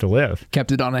place to live.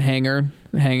 Kept it on a hanger,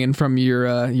 hanging from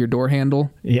your door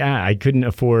handle. Yeah, I couldn't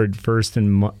afford first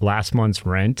and last month's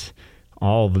rent,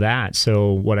 all of that.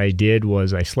 So what I did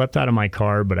was I slept out of my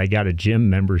car, but I got a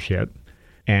gym membership,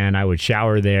 and I would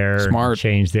shower there, Smart.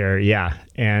 change there. Yeah,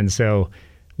 and so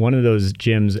one of those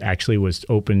gyms actually was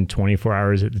open 24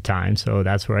 hours at the time, so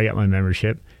that's where I got my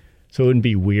membership. So it wouldn't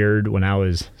be weird when I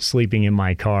was sleeping in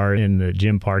my car in the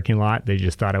gym parking lot. They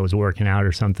just thought I was working out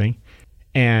or something.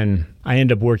 And I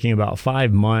ended up working about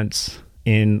 5 months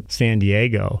in San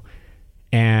Diego.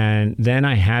 And then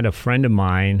I had a friend of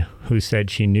mine who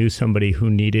said she knew somebody who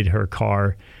needed her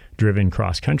car driven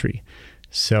cross country.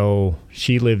 So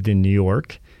she lived in New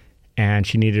York and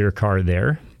she needed her car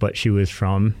there, but she was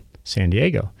from San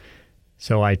Diego.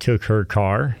 So I took her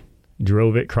car,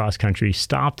 drove it cross country,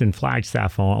 stopped in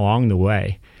Flagstaff along the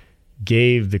way,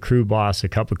 gave the crew boss a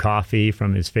cup of coffee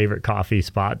from his favorite coffee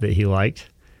spot that he liked.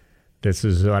 This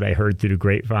is what I heard through the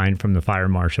grapevine from the fire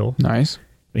marshal. Nice.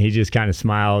 He just kind of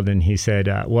smiled and he said,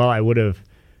 well, I would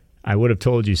have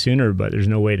told you sooner, but there's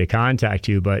no way to contact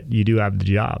you, but you do have the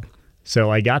job.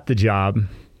 So I got the job.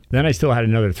 Then I still had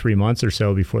another 3 months or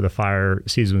so before the fire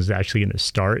season was actually going to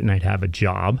start and I'd have a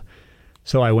job.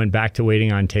 So I went back to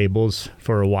waiting on tables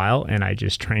for a while and I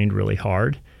just trained really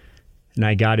hard. And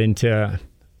I got into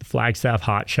Flagstaff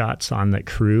Hot Shots on the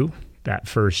crew that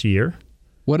first year.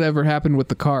 Whatever happened with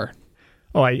the car?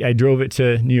 Oh, I drove it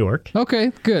to New York.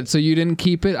 Okay, good. So you didn't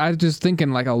keep it? I was just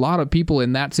thinking like a lot of people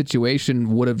in that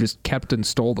situation would have just kept and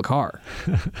stole the car.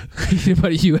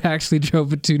 But you actually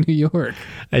drove it to New York.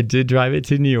 I did drive it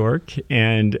to New York.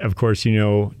 And of course,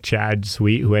 Chad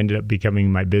Sweet, who ended up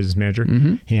becoming my business manager,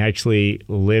 he actually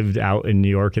lived out in New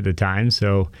York at the time.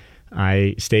 So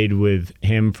I stayed with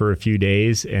him for a few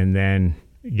days and then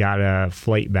got a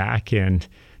flight back and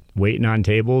waiting on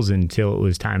tables until it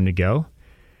was time to go.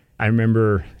 I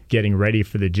remember getting ready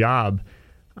for the job.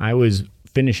 I was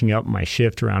finishing up my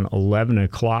shift around 11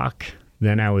 o'clock.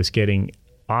 Then I was getting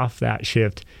off that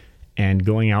shift and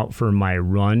going out for my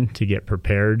run to get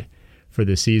prepared for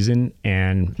the season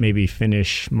and maybe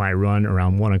finish my run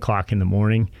around 1 o'clock in the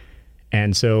morning.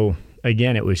 And so,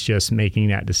 again, it was just making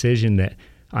that decision that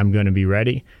I'm going to be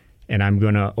ready and I'm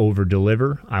going to over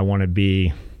deliver. I want to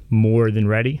be more than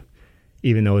ready,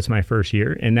 even though it's my first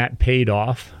year. And that paid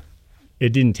off.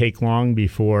 It didn't take long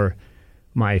before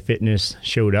my fitness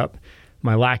showed up.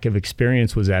 My lack of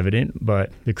experience was evident,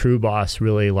 but the crew boss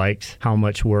really liked how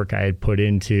much work I had put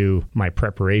into my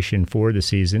preparation for the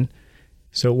season.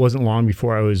 So it wasn't long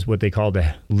before I was what they call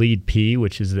the lead P,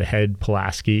 which is the head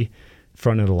Pulaski,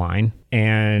 front of the line.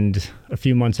 And a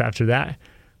few months after that,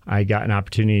 I got an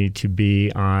opportunity to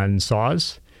be on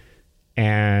saws.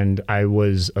 And I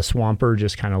was a swamper,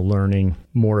 just kind of learning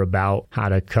more about how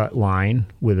to cut line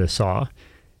with a saw.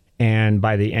 And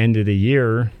by the end of the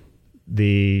year,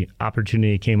 the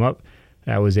opportunity came up.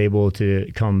 I was able to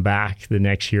come back the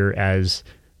next year as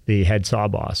the head saw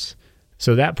boss.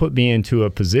 So that put me into a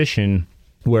position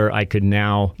where I could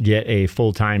now get a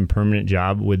full-time permanent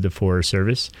job with the Forest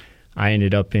Service. I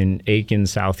ended up in Aiken,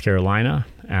 South Carolina.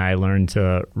 I learned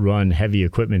to run heavy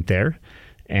equipment there.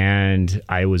 And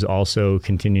I was also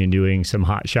continuing doing some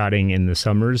hot shotting in the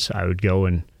summers. I would go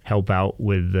and help out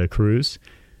with the crews.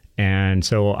 And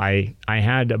so I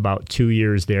had about 2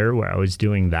 years there where I was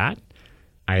doing that.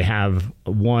 I have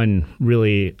one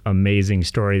really amazing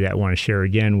story that I want to share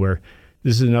again, where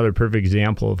this is another perfect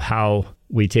example of how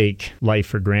we take life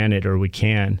for granted, or we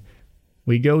can.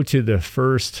 We go to the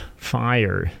first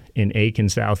fire in Aiken,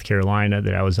 South Carolina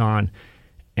that I was on.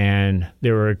 And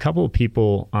there were a couple of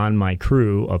people on my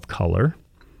crew of color,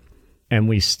 and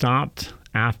we stopped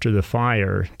after the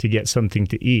fire to get something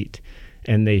to eat,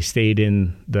 and they stayed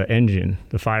in the engine,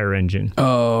 the fire engine.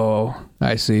 Oh,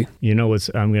 I see. You know what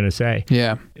I'm going to say?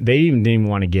 Yeah. They didn't even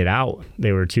want to get out.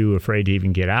 They were too afraid to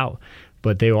even get out,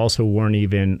 but they also weren't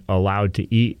even allowed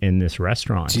to eat in this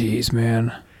restaurant. Jeez,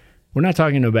 man. We're not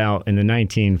talking about in the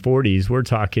 1940s. We're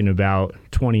talking about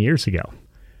 20 years ago.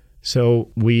 So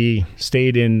we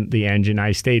stayed in the engine.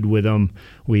 I stayed with them.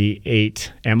 We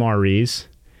ate MREs.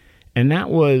 And that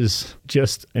was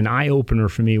just an eye-opener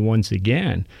for me once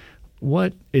again.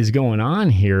 What is going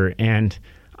on here? And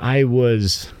I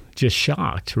was just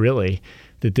shocked, really,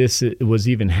 that this was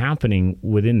even happening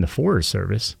within the Forest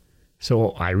Service.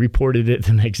 So I reported it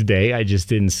the next day. I just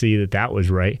didn't see that that was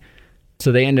right.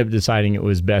 So they ended up deciding it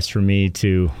was best for me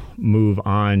to move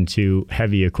on to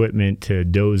heavy equipment, to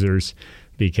dozers,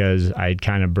 because I'd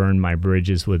kind of burned my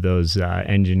bridges with those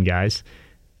engine guys.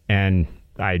 And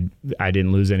I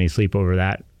didn't lose any sleep over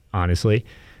that, honestly.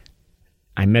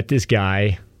 I met this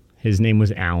guy. His name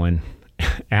was Alan.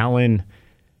 Alan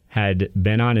had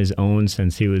been on his own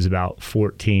since he was about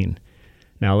 14.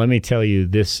 Now, let me tell you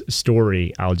this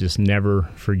story. I'll just never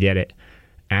forget it.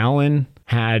 Alan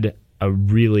had a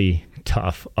really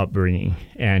tough upbringing,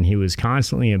 and he was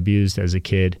constantly abused as a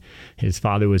kid. His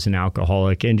father was an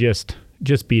alcoholic and just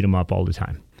beat him up all the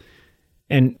time.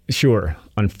 And sure,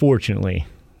 unfortunately,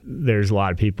 there's a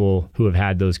lot of people who have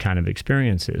had those kind of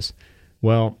experiences.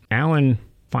 Well, Alan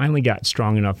finally got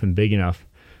strong enough and big enough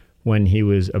when he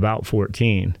was about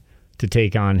 14 to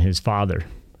take on his father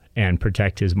and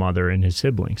protect his mother and his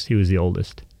siblings. He was the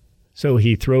oldest. So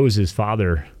he throws his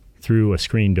father through a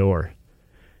screen door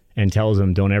and tells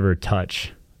him, don't ever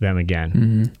touch them again.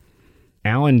 Mm-hmm.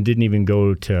 Alan didn't even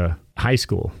go to high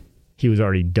school. He was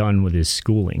already done with his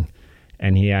schooling,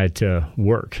 and he had to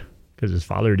work because his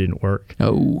father didn't work.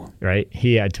 Oh. Right?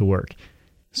 He had to work.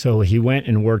 So he went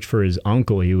and worked for his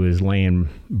uncle. He was laying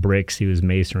bricks. He was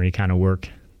masonry kind of work.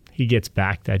 He gets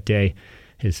back that day.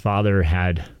 His father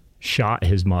had shot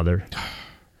his mother.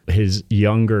 His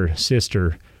younger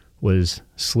sister was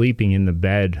sleeping in the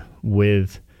bed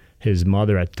with his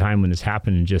mother at the time when this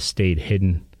happened and just stayed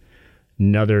hidden.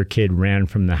 Another kid ran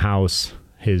from the house,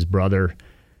 his brother,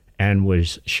 and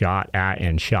was shot at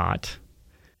and shot.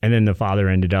 And then the father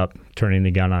ended up turning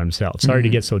the gun on himself. Sorry to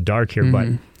get so dark here, but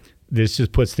this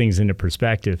just puts things into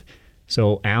perspective.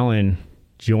 So Alan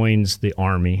joins the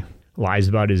Army, lies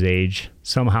about his age,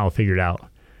 somehow figured out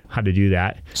how to do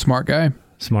that. Smart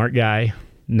guy,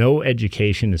 no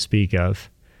education to speak of,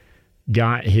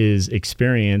 got his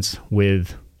experience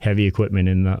with heavy equipment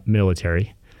in the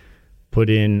military, put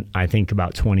in, I think,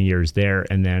 about 20 years there,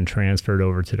 and then transferred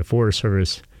over to the Forest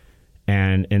Service.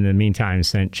 And in the meantime,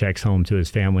 sent checks home to his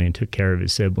family and took care of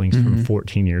his siblings from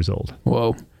 14 years old.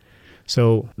 Whoa.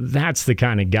 So that's the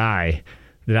kind of guy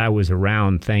that I was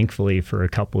around, thankfully, for a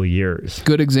couple of years.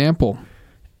 Good example.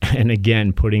 And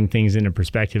again, putting things into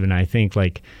perspective. And I think,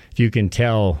 like, if you can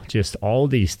tell just all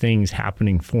these things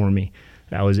happening for me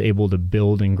that I was able to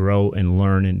build and grow and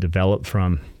learn and develop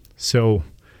from. So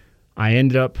I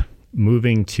ended up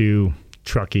moving to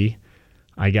Truckee.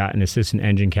 I got an assistant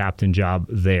engine captain job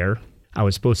there. I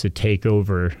was supposed to take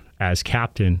over as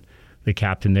captain. The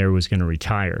captain there was going to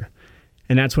retire.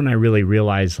 And that's when I really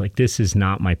realized, like, this is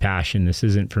not my passion. This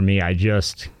isn't for me. I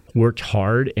just worked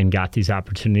hard and got these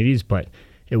opportunities, but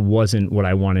it wasn't what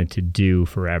I wanted to do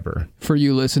forever. For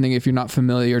you listening, if you're not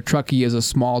familiar, Truckee is a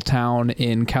small town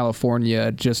in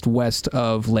California, just west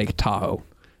of Lake Tahoe.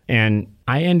 And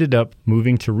I ended up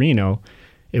moving to Reno.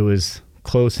 It was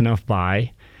close enough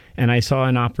by, and I saw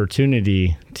an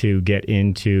opportunity to get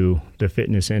into the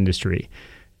fitness industry.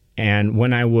 And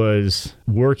when I was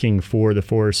working for the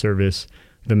Forest Service,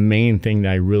 the main thing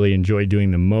that I really enjoyed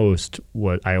doing the most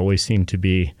was I always seemed to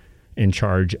be in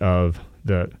charge of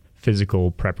the physical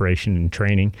preparation and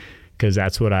training, because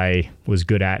that's what I was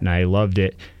good at and I loved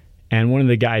it. And one of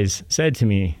the guys said to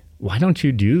me, "Why don't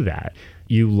you do that?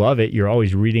 You love it. You're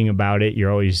always reading about it. You're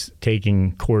always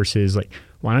taking courses. Like,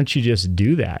 why don't you just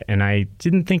do that?" And I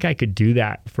didn't think I could do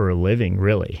that for a living,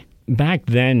 really. Back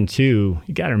then, too,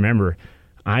 you got to remember,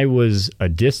 I was a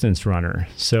distance runner.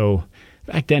 So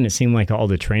back then, it seemed like all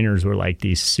the trainers were like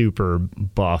these super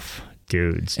buff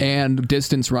dudes. And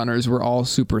distance runners were all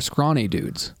super scrawny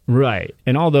dudes. Right.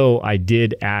 And although I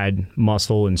did add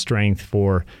muscle and strength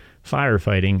for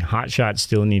firefighting, hot shots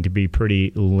still need to be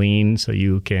pretty lean so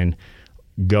you can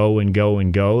go and go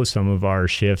and go. Some of our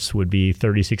shifts would be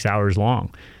 36 hours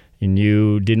long. And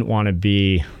you didn't want to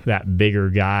be that bigger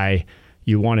guy.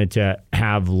 You wanted to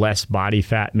have less body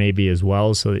fat maybe as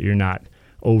well so that you're not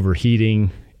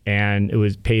overheating, and it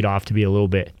was paid off to be a little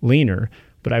bit leaner,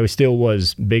 but I still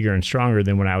was bigger and stronger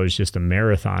than when I was just a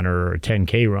marathoner or a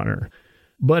 10K runner.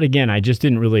 But again, I just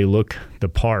didn't really look the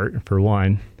part, for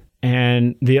one.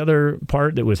 And the other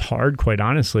part that was hard, quite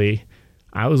honestly,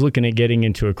 I was looking at getting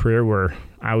into a career where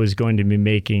I was going to be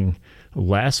making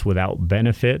less without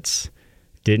benefits,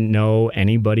 didn't know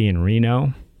anybody in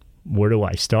Reno. Where do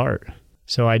I start?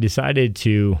 So I decided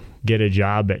to get a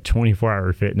job at 24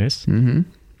 Hour Fitness. And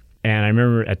I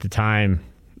remember at the time,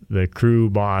 the crew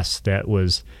boss that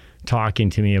was talking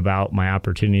to me about my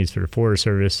opportunities for the Forest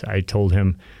Service, I told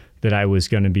him that I was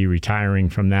going to be retiring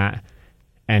from that.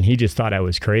 And he just thought I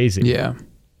was crazy. Yeah.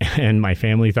 And my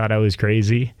family thought I was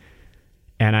crazy.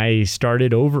 And I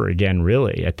started over again,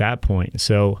 really, at that point.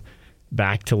 So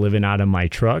back to living out of my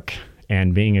truck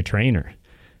and being a trainer.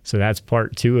 So that's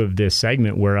part 2 of this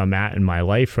segment, where I'm at in my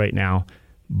life right now.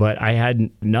 But I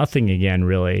had nothing again,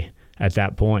 really, at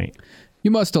that point. You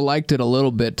must have liked it a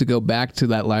little bit to go back to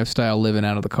that lifestyle living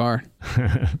out of the car.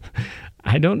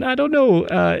 I don't know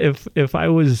if I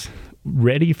was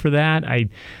ready for that. I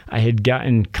had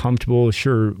gotten comfortable,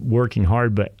 sure, working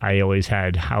hard, but I always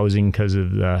had housing because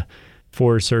of the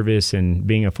Forest Service and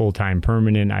being a full-time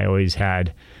permanent. I always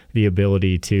had the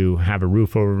ability to have a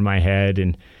roof over my head.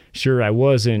 And sure, I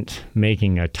wasn't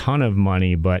making a ton of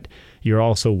money, but you're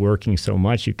also working so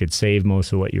much you could save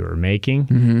most of what you were making.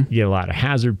 You get a lot of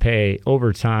hazard pay,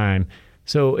 overtime.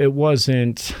 So it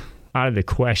wasn't out of the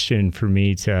question for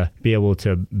me to be able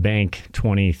to bank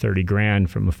 20, 30 grand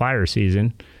from a fire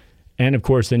season. And of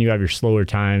course, then you have your slower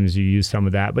times, you use some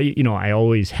of that. But you know, I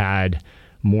always had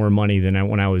more money than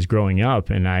when I was growing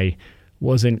up, and I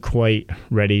wasn't quite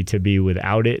ready to be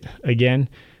without it again.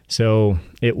 So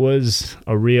it was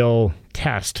a real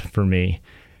test for me.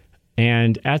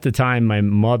 And at the time, my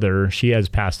mother, she has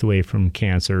passed away from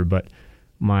cancer, but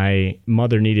my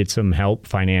mother needed some help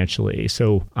financially.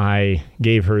 So I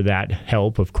gave her that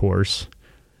help, of course.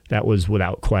 That was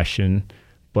without question,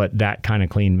 but that kind of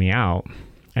cleaned me out.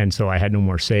 And so I had no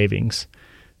more savings.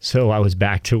 So I was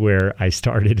back to where I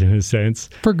started, in a sense.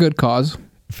 For good cause.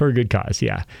 For a good cause,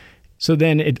 yeah. So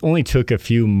then it only took a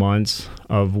few months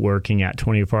of working at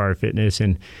 24 Hour Fitness.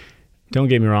 And don't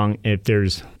get me wrong, if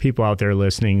there's people out there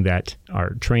listening that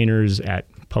are trainers at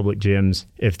public gyms,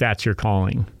 if that's your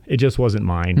calling, it just wasn't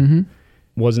mine.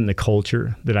 Wasn't the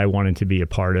culture that I wanted to be a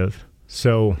part of.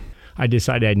 So I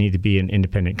decided I need to be an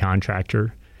independent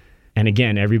contractor. And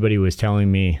again, everybody was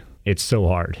telling me it's so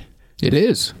hard. It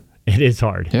is. It is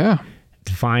hard. Yeah.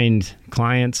 to find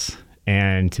clients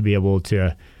and to be able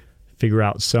to figure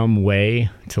out some way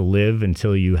to live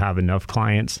until you have enough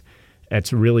clients,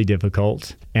 that's really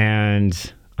difficult.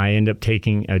 And I end up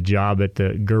taking a job at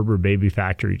the Gerber baby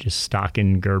factory, just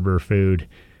stocking Gerber food.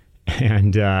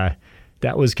 And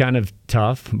that was kind of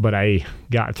tough, but I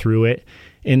got through it.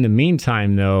 In the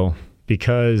meantime, though,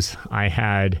 because I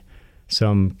had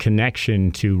some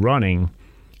connection to running,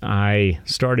 I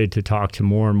started to talk to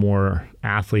more and more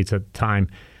athletes at the time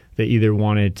that either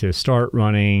wanted to start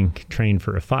running, train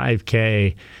for a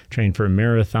 5K, train for a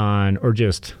marathon, or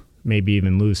just maybe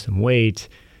even lose some weight.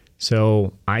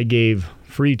 So I gave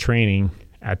free training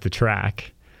at the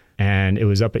track, and it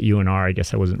was up at UNR. I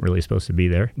guess I wasn't really supposed to be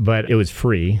there, but it was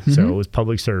free. So it was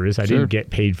public service. I didn't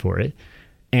get paid for it.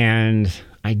 And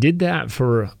I did that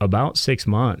for about 6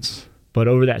 months. But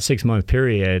over that 6-month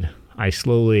period, I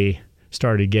slowly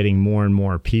started getting more and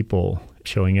more people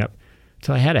showing up.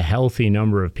 So I had a healthy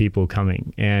number of people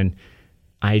coming. And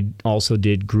I also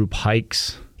did group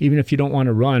hikes. Even if you don't want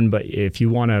to run, but if you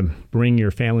want to bring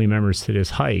your family members to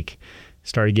this hike,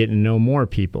 started getting to know more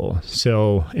people.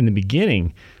 So in the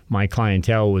beginning, my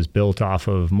clientele was built off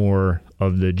of more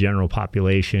of the general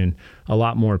population, a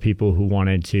lot more people who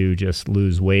wanted to just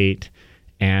lose weight.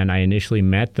 And I initially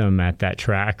met them at that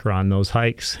track or on those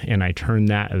hikes, and I turned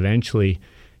that eventually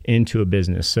into a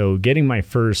business. So getting my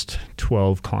first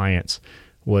 12 clients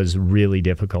was really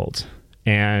difficult.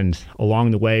 And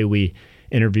along the way, we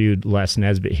interviewed Les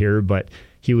Nesbitt here, but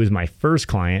he was my first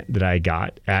client that I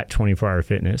got at 24 Hour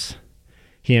Fitness.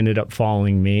 He ended up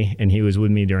following me, and he was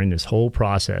with me during this whole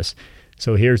process.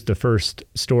 So here's the first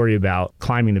story about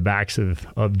climbing the backs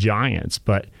of giants.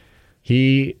 But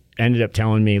he ended up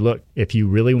telling me, look, if you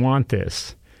really want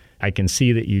this, I can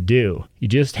see that you do. You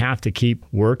just have to keep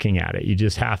working at it. You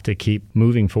just have to keep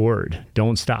moving forward.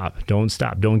 Don't stop. Don't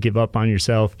stop. Don't give up on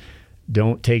yourself.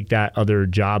 Don't take that other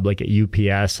job like at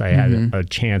UPS. I had a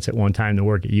chance at one time to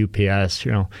work at UPS.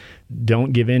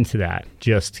 Don't give in to that.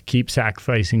 Just keep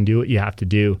sacrificing. Do what you have to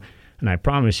do. And I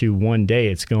promise you, one day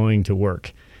it's going to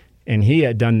work. And he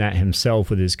had done that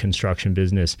himself with his construction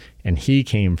business, and he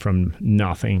came from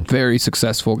nothing. Very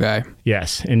successful guy.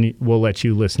 Yes, and we'll let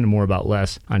you listen to more about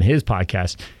Les on his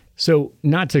podcast. So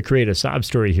not to create a sob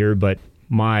story here, but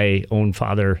my own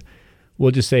father,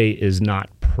 we'll just say, is not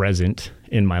present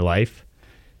in my life.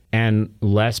 And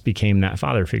Les became that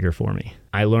father figure for me.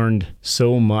 I learned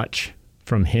so much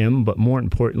from him, but more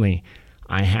importantly,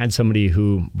 I had somebody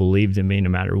who believed in me no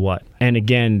matter what. And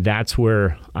again, that's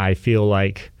where I feel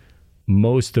like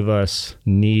most of us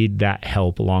need that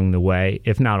help along the way,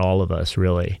 if not all of us,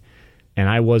 really. And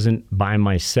I wasn't by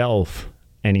myself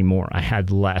anymore. I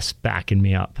had Les backing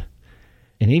me up.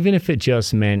 And even if it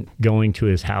just meant going to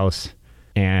his house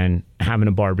and having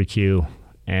a barbecue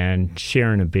and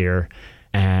sharing a beer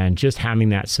and just having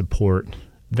that support,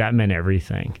 that meant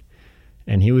everything.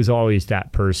 And he was always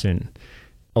that person.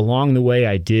 Along the way,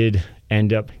 I did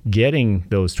end up getting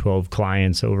those 12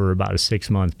 clients over about a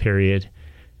 6-month period.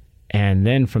 And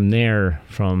then from there,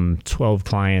 from 12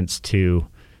 clients to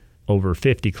over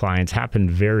 50 clients happened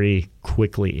very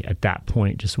quickly at that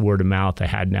point, just word of mouth. I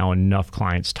had now enough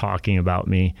clients talking about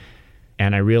me,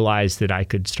 and I realized that I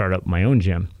could start up my own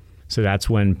gym. So that's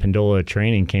when Pendola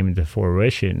Training came into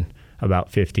fruition about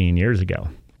 15 years ago.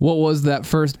 What was that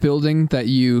first building that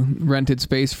you rented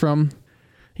space from?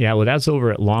 Yeah, well, that's over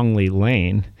at Longley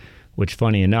Lane, which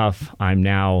funny enough, I'm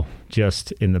now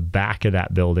just in the back of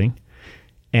that building.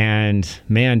 And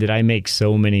man, did I make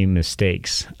so many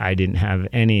mistakes. I didn't have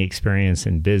any experience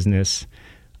in business.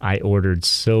 I ordered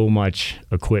so much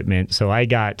equipment. So I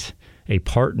got a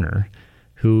partner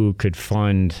who could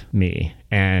fund me.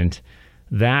 And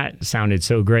that sounded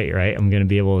so great, right? I'm going to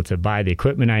be able to buy the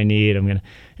equipment I need.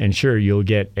 And sure, you'll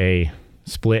get a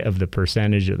split of the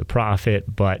percentage of the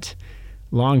profit. But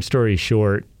long story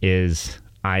short is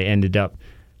I ended up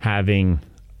having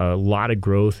a lot of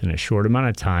growth in a short amount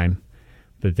of time.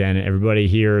 But then everybody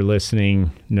here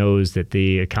listening knows that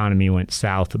the economy went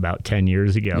south about 10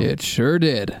 years ago. It sure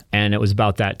did. And it was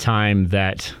about that time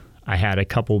that I had a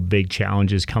couple big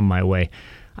challenges come my way.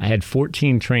 I had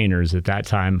 14 trainers at that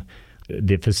time.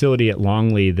 The facility at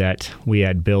Longley that we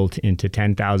had built into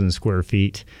 10,000 square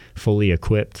feet, fully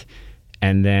equipped.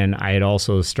 And then I had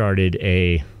also started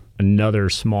another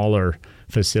smaller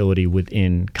facility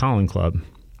within Collin Club.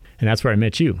 And that's where I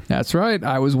met you. That's right.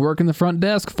 I was working the front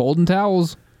desk, folding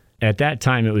towels. At that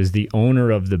time, it was the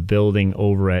owner of the building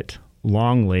over at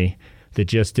Longley that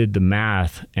just did the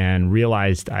math and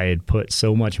realized I had put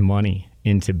so much money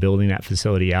into building that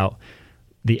facility out.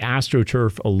 The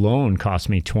AstroTurf alone cost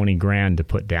me $20,000 to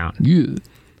put down. Yeah.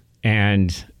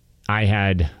 And I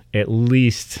had at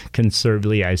least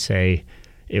conservatively, I say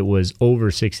it was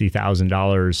over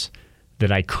 $60,000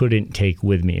 that I couldn't take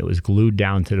with me. It was glued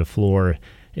down to the floor.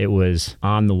 It was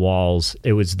on the walls.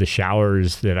 It was the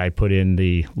showers that I put in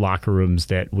the locker rooms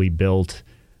that we built,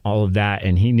 all of that.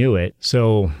 And he knew it.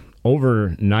 So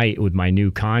overnight with my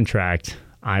new contract,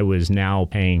 I was now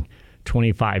paying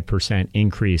 25%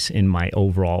 increase in my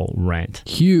overall rent.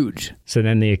 Huge. So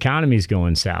then the economy's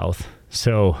going south.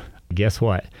 So guess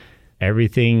what?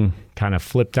 Everything kind of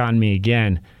flipped on me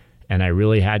again, and I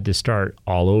really had to start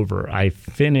all over. I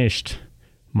finished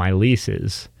my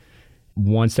leases.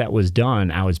 Once that was done,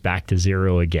 I was back to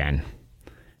zero again.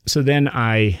 So then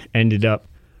I ended up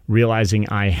realizing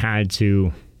I had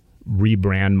to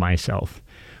rebrand myself.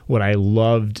 What I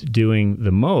loved doing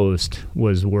the most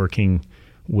was working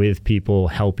with people,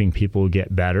 helping people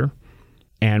get better.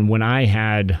 And when I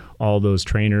had all those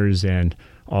trainers and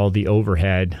all the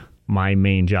overhead, my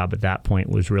main job at that point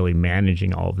was really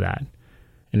managing all of that.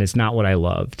 And it's not what I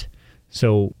loved.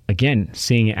 So again,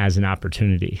 seeing it as an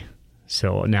opportunity.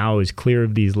 So now I was clear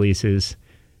of these leases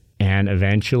and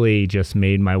eventually just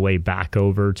made my way back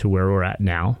over to where we're at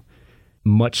now.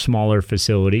 Much smaller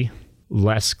facility,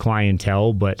 less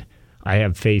clientele, but I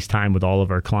have FaceTime with all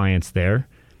of our clients there.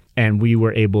 And we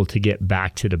were able to get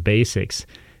back to the basics.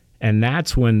 And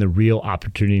that's when the real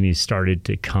opportunities started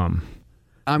to come.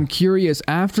 I'm curious,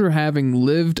 after having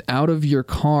lived out of your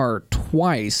car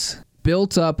twice,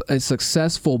 built up a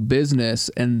successful business,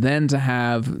 and then to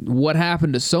have what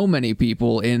happened to so many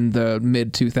people in the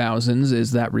mid-2000s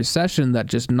is that recession that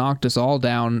just knocked us all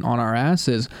down on our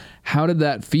asses. How did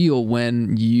that feel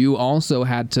when you also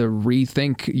had to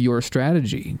rethink your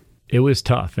strategy? It was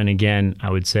tough. And again, I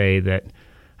would say that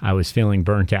I was feeling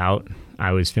burnt out.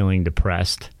 I was feeling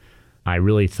depressed. I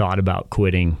really thought about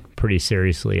quitting pretty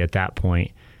seriously at that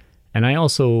point. And I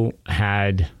also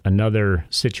had another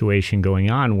situation going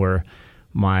on where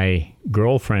my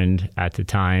girlfriend at the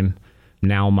time,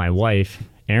 now my wife,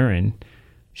 Erin,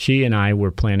 she and I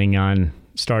were planning on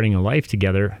starting a life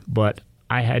together, but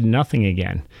I had nothing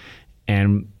again.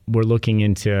 And we're looking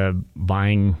into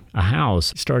buying a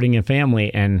house, starting a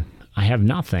family, and I have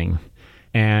nothing.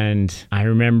 And I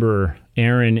remember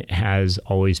Erin has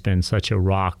always been such a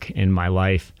rock in my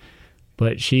life,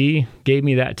 but she gave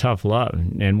me that tough love.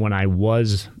 And when I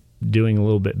was doing a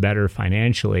little bit better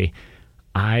financially,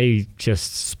 I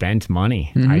just spent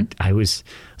money. Mm-hmm. I was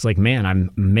like, man, I'm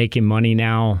making money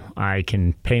now. I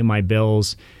can pay my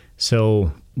bills.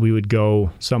 So we would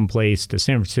go someplace to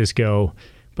San Francisco,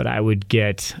 but I would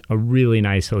get a really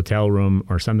nice hotel room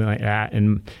or something like that.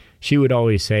 And she would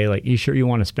always say, like, you sure you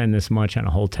want to spend this much on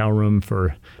a hotel room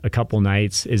for a couple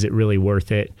nights? Is it really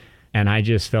worth it? And I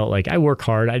just felt like I work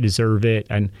hard, I deserve it.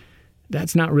 And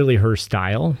that's not really her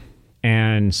style.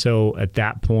 And so at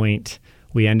that point,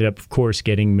 we ended up, of course,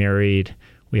 getting married.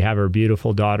 We have our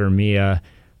beautiful daughter, Mia.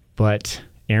 But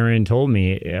Erin told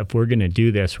me, if we're going to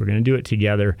do this, we're going to do it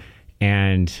together.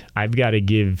 And I've got to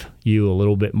give you a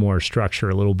little bit more structure,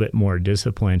 a little bit more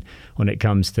discipline when it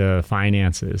comes to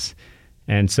finances.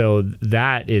 And so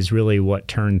that is really what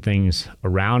turned things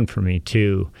around for me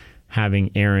too,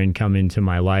 having Erin come into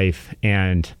my life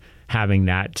and having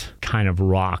that kind of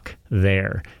rock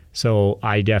there. So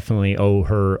I definitely owe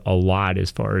her a lot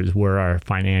as far as where our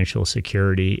financial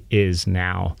security is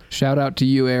now. Shout out to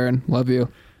you, Erin. Love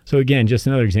you. So again, just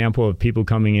another example of people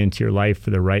coming into your life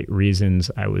for the right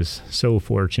reasons. I was so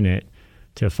fortunate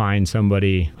to find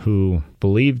somebody who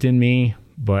believed in me,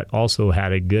 but also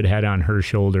had a good head on her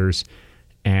shoulders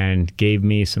and gave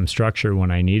me some structure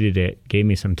when I needed it, gave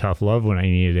me some tough love when I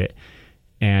needed it.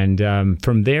 And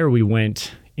from there, we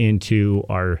went into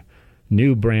our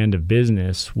new brand of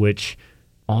business, which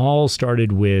all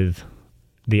started with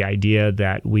the idea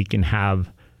that we can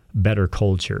have better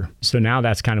culture. So now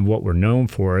that's kind of what we're known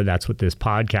for. That's what this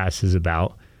podcast is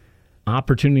about.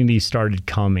 Opportunities started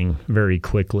coming very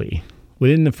quickly.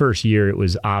 Within the first year, it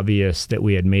was obvious that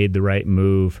we had made the right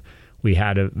move. We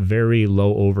had a very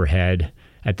low overhead.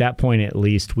 At that point, at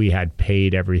least, we had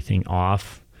paid everything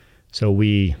off. So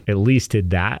we at least did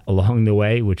that along the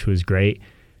way, which was great.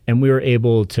 And we were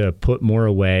able to put more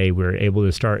away. We were able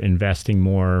to start investing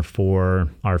more for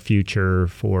our future,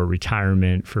 for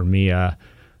retirement, for Mia,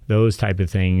 those type of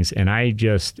things. And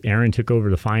Erin took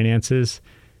over the finances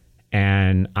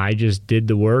and I just did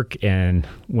the work. And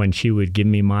when she would give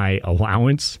me my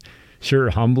allowance, sure,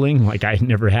 humbling, like I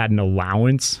never had an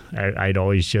allowance. I'd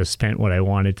always just spent what I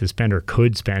wanted to spend, or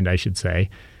could spend, I should say.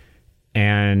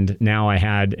 And now I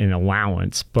had an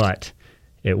allowance, but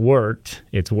it worked.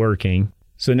 It's working.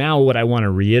 So now what I want to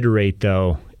reiterate,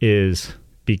 though, is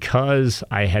because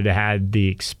I had had the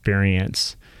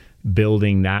experience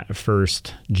building that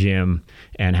first gym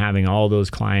and having all those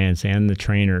clients and the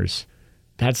trainers,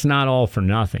 that's not all for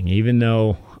nothing. Even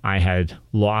though I had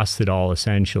lost it all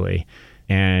essentially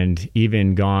and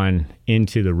even gone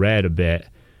into the red a bit,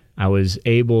 I was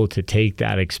able to take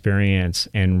that experience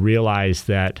and realize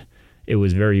that it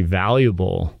was very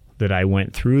valuable that I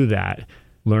went through that,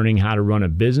 learning how to run a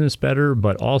business better,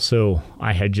 but also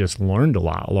I had just learned a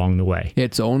lot along the way.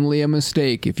 It's only a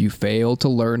mistake if you fail to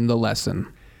learn the lesson.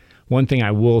 One thing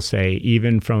I will say,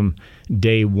 even from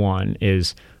day one,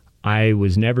 is I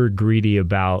was never greedy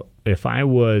about if I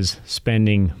was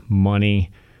spending money,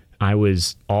 I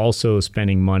was also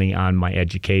spending money on my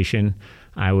education.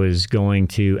 I was going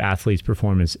to Athletes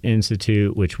Performance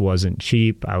Institute, which wasn't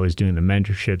cheap. I was doing the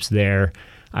mentorships there.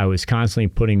 I was constantly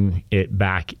putting it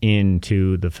back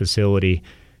into the facility.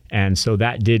 And so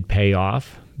that did pay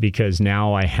off because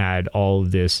now I had all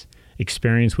of this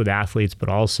experience with athletes, but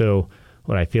also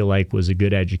what I feel like was a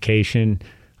good education.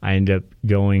 I ended up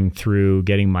going through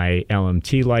getting my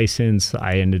LMT license.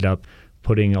 I ended up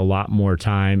putting a lot more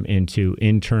time into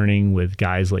interning with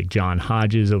guys like John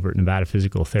Hodges over at Nevada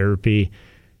Physical Therapy,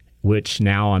 which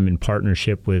now I'm in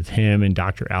partnership with him and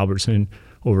Dr. Albertson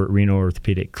over at Reno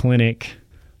Orthopedic Clinic.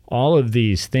 All of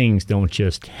these things don't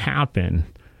just happen.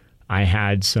 I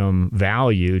had some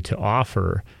value to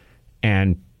offer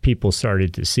and people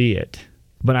started to see it.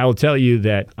 But I will tell you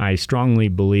that I strongly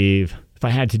believe if I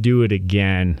had to do it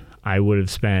again, I would have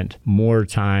spent more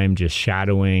time just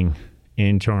shadowing,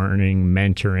 interning,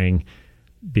 mentoring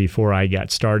before I got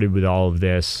started with all of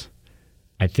this.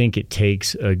 I think it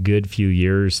takes a good few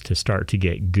years to start to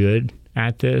get good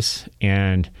at this,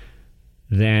 and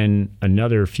then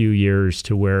another few years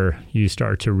to where you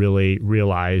start to really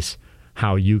realize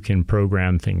how you can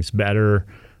program things better.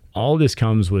 All this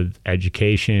comes with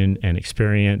education and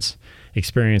experience.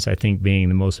 Experience, I think, being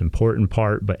the most important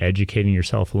part, but educating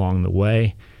yourself along the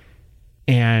way.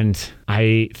 And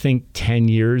I think 10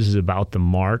 years is about the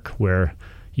mark where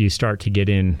you start to get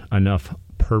in enough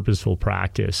purposeful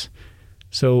practice.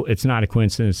 So it's not a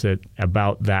coincidence that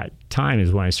about that time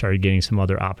is when I started getting some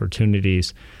other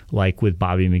opportunities, like with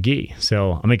Bobby McGee.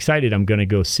 So I'm excited. I'm going to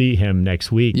go see him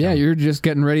next week. Yeah, you're just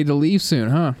getting ready to leave soon,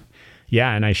 huh?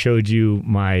 Yeah, and I showed you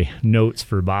my notes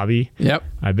for Bobby. Yep.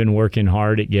 I've been working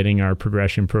hard at getting our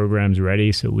progression programs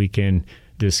ready so we can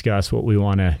discuss what we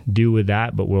want to do with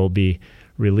that, but we'll be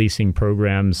releasing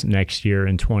programs next year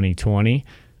in 2020.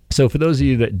 So for those of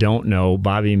you that don't know,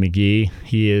 Bobby McGee,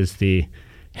 he is the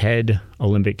head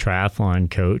Olympic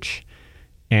triathlon coach,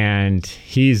 and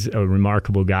he's a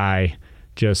remarkable guy.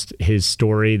 Just his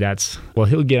story,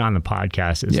 he'll get on the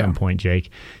podcast at some point,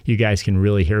 Jake. You guys can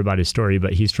really hear about his story,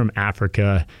 but he's from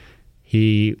Africa.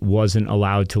 He wasn't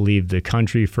allowed to leave the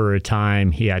country for a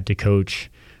time. He had to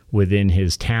coach within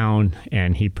his town,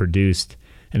 and he produced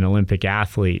an Olympic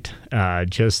athlete.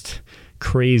 Just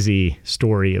crazy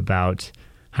story about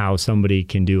how somebody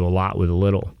can do a lot with a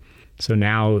little. So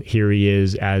now here he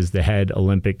is as the head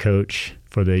Olympic coach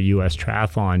for the U.S.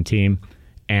 triathlon team.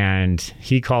 And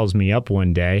he calls me up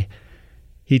one day.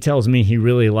 He tells me he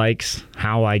really likes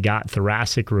how I got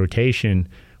thoracic rotation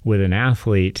with an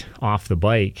athlete off the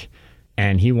bike.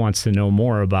 And he wants to know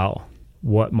more about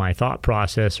what my thought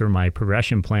process or my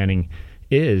progression planning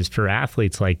is for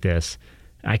athletes like this.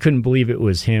 I couldn't believe it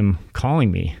was him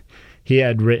calling me. He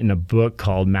had written a book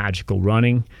called Magical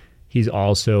Running. He's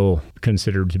also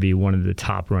considered to be one of the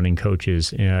top running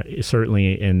coaches,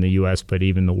 certainly in the U.S., but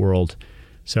even the world.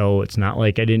 So it's not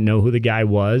like I didn't know who the guy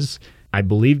was. I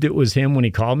believed it was him when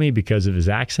he called me because of his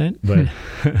accent, but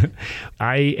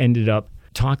I ended up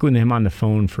talking with him on the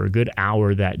phone for a good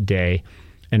hour that day.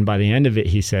 And by the end of it,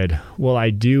 he said, well, I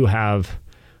do have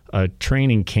a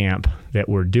training camp that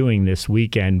we're doing this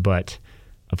weekend, but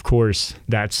of course,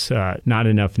 that's not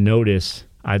enough notice.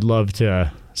 I'd love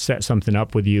to set something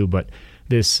up with you, but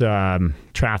this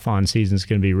triathlon season is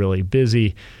going to be really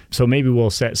busy. So maybe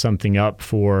we'll set something up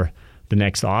for the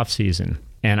next off season.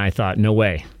 And I thought, no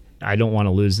way. I don't want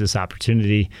to lose this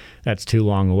opportunity. That's too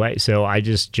long away. So I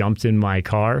just jumped in my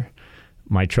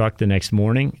truck the next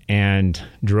morning and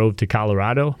drove to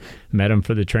Colorado, met him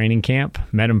for the training camp,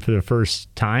 met him for the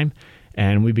first time,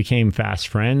 and we became fast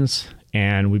friends,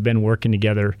 and we've been working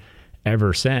together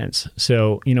ever since.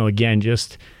 So, again,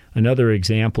 just another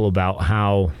example about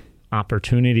how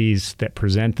opportunities that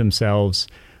present themselves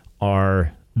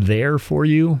are there for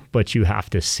you, but you have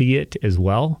to see it as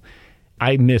well.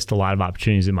 I missed a lot of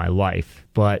opportunities in my life,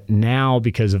 but now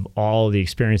because of all the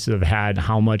experiences I've had,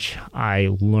 how much I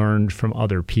learned from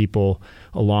other people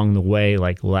along the way,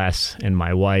 like Les and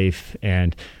my wife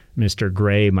and Mr.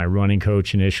 Gray, my running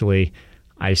coach initially,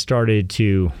 I started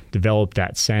to develop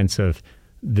that sense of,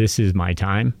 this is my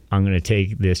time. I'm going to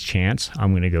take this chance.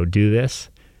 I'm going to go do this.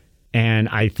 And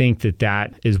I think that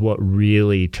that is what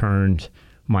really turned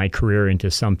my career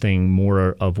into something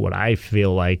more of what I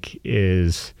feel like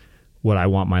is what I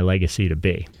want my legacy to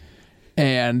be.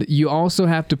 And you also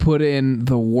have to put in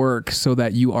the work so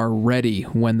that you are ready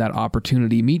when that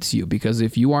opportunity meets you, because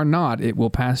if you are not, it will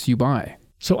pass you by.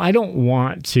 So I don't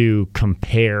want to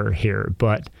compare here,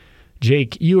 but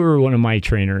Jake, you were one of my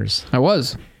trainers. I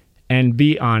was. And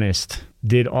be honest,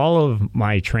 did all of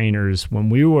my trainers, when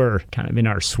we were kind of in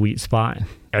our sweet spot,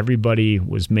 everybody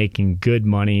was making good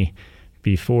money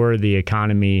before the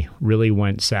economy really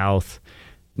went south,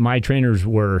 my trainers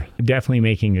were definitely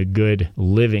making a good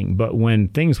living. But when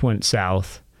things went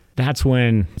south, that's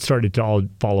when it started to all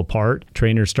fall apart.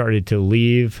 Trainers started to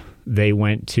leave. They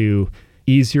went to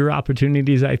easier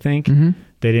opportunities, I think. Mm-hmm.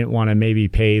 They didn't want to maybe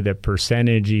pay the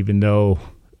percentage, even though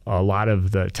a lot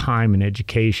of the time and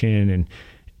education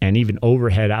and even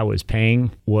overhead I was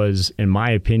paying was, in my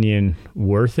opinion,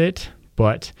 worth it.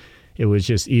 But it was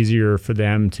just easier for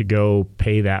them to go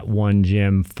pay that one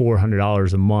gym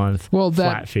 $400 a month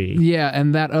flat fee. Yeah,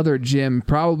 and that other gym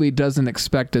probably doesn't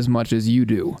expect as much as you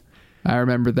do. I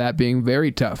remember that being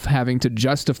very tough, having to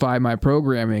justify my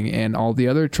programming, and all the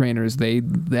other trainers, they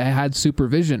had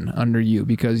supervision under you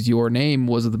because your name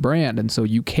was the brand, and so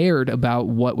you cared about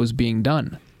what was being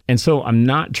done. And so I'm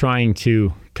not trying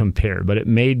to compare, but it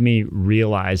made me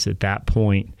realize at that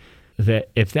point that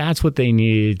if that's what they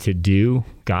needed to do,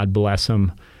 God bless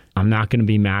them, I'm not going to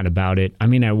be mad about it. I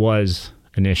mean, I was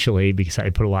initially, because I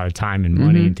put a lot of time and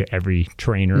money into every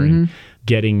trainer and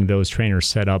getting those trainers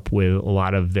set up with a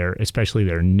lot of their, especially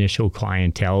their initial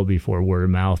clientele before word of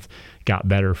mouth got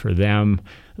better for them.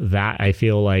 That I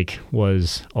feel like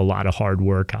was a lot of hard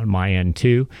work on my end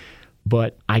too.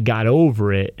 But I got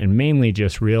over it, and mainly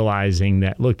just realizing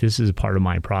that, look, this is a part of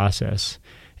my process.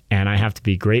 And I have to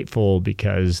be grateful,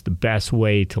 because the best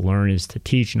way to learn is to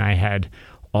teach. And I had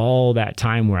all that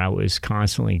time where I was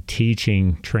constantly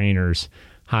teaching trainers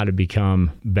how to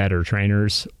become better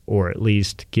trainers, or at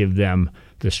least give them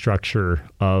the structure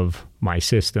of my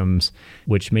systems,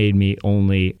 which made me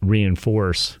only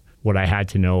reinforce what I had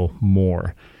to know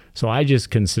more. So I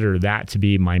just consider that to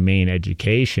be my main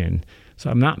education. So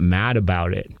I'm not mad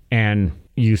about it. And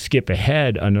you skip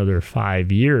ahead another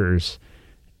 5 years,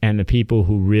 and the people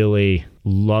who really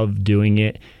loved doing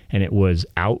it, and it was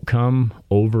outcome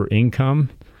over income,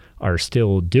 are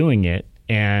still doing it.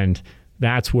 And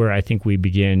that's where I think we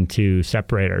begin to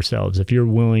separate ourselves. If you're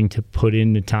willing to put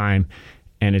in the time,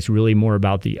 and it's really more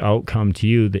about the outcome to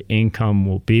you, the income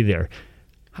will be there.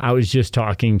 I was just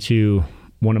talking to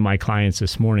one of my clients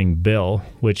this morning, Bill,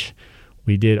 which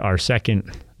we did our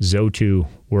second Zo2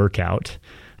 workout.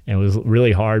 And it was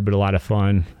really hard, but a lot of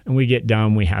fun. And we get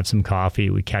done, we have some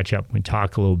coffee, we catch up, we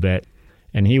talk a little bit.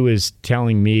 And he was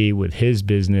telling me with his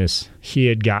business, he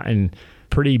had gotten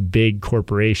pretty big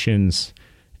corporations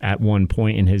at one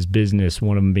point in his business,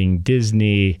 one of them being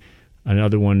Disney,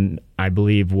 another one I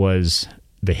believe was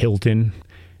the Hilton.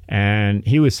 And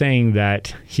he was saying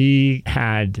that he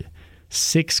had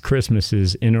 6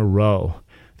 Christmases in a row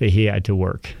that he had to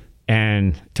work.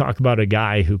 And talk about a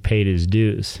guy who paid his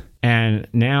dues. And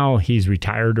now he's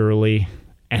retired early.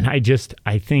 And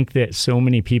I think that so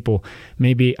many people,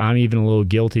 maybe I'm even a little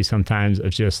guilty sometimes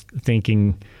of just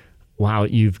thinking, wow,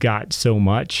 you've got so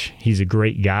much. He's a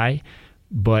great guy,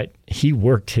 but he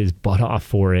worked his butt off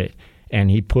for it,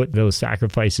 and he put those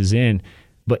sacrifices in.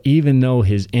 But even though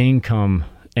his income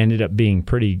ended up being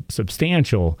pretty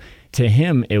substantial, to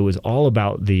him, it was all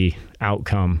about the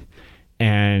outcome.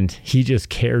 And he just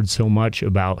cared so much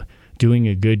about doing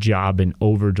a good job and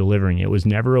over-delivering. It was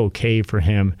never okay for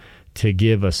him to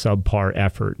give a subpar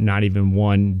effort, not even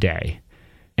one day.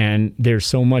 And there's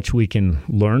so much we can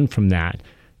learn from that,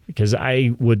 because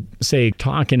I would say,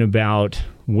 talking about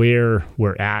where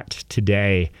we're at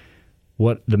today,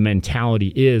 what the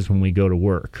mentality is when we go to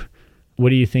work. What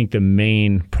do you think the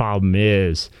main problem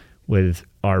is with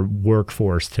our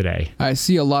workforce today? I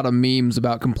see a lot of memes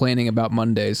about complaining about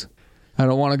Mondays. I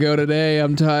don't want to go today.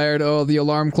 I'm tired. Oh, the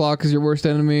alarm clock is your worst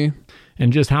enemy.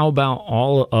 And just how about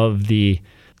all of the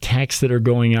texts that are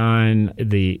going on,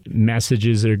 the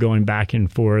messages that are going back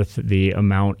and forth, the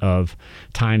amount of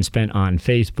time spent on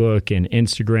Facebook and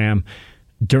Instagram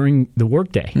during the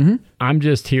workday? Mm-hmm. I'm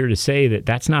just here to say that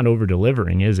that's not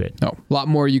over-delivering, is it? No, a lot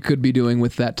more you could be doing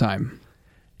with that time.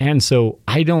 And so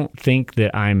I don't think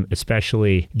that I'm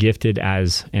especially gifted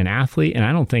as an athlete, and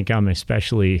I don't think I'm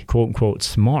especially quote unquote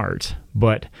smart.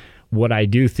 But what I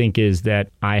do think is that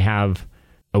I have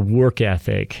a work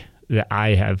ethic that I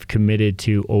have committed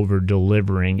to over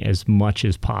delivering as much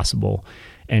as possible.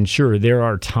 And sure, there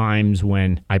are times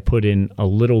when I put in a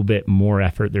little bit more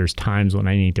effort. There's times when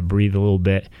I need to breathe a little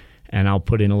bit and I'll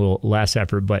put in a little less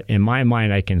effort. But in my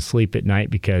mind, I can sleep at night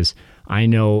because I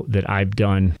know that I've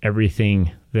done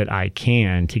everything that I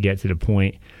can to get to the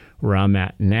point where I'm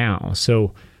at now.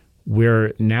 So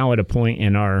we're now at a point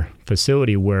in our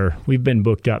facility where we've been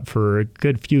booked up for a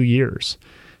good few years.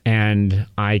 And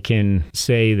I can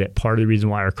say that part of the reason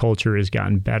why our culture has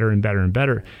gotten better and better and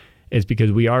better is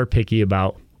because we are picky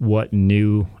about what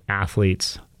new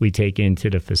athletes we take into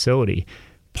the facility.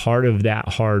 Part of that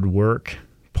hard work,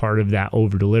 part of that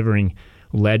over-delivering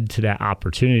led to that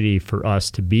opportunity for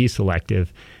us to be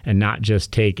selective and not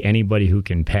just take anybody who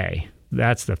can pay.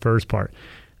 That's the first part.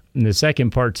 And the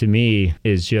second part to me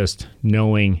is just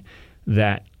knowing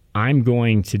that I'm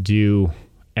going to do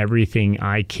everything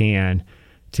I can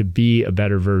to be a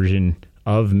better version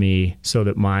of me so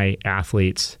that my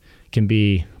athletes can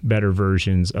be better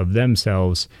versions of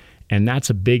themselves. And that's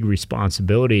a big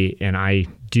responsibility, and I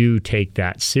do take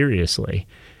that seriously.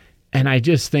 And I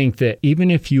just think that even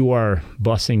if you are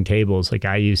bussing tables like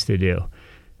I used to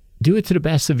do it to the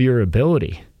best of your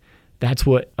ability. That's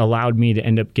what allowed me to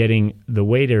end up getting the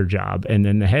waiter job and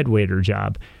then the head waiter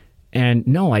job. And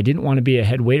no, I didn't want to be a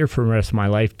head waiter for the rest of my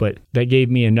life, but that gave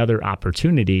me another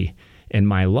opportunity in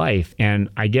my life. And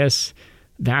I guess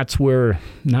that's where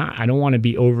I don't want to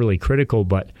be overly critical,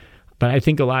 but I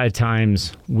think a lot of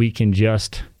times we can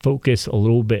just focus a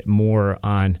little bit more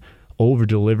on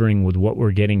over-delivering with what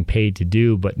we're getting paid to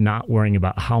do, but not worrying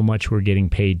about how much we're getting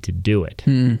paid to do it.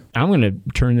 I'm going to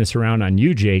turn this around on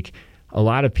you, Jake. A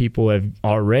lot of people have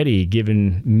already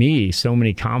given me so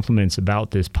many compliments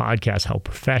about this podcast, how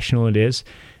professional it is.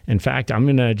 In fact, I'm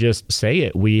going to just say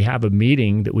it. We have a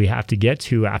meeting that we have to get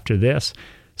to after this.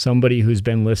 Somebody who's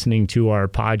been listening to our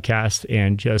podcast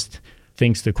and just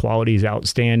thinks the quality is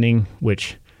outstanding,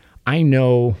 which I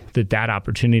know that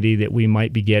opportunity that we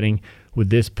might be getting with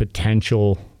this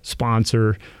potential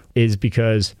sponsor is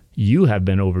because you have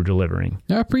been over-delivering.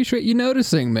 I appreciate you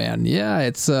noticing, man. Yeah,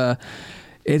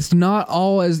 it's not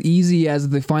all as easy as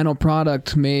the final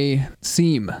product may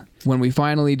seem. When we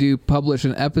finally do publish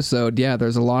an episode, yeah,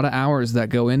 there's a lot of hours that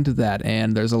go into that,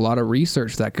 and there's a lot of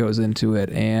research that goes into it,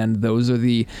 and those are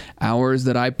the hours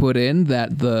that I put in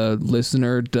that the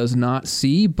listener does not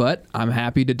see, but I'm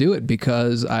happy to do it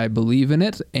because I believe in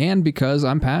it and because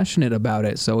I'm passionate about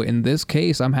it. So in this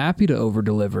case, I'm happy to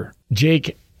over-deliver.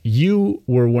 Jake, you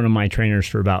were one of my trainers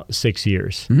for about 6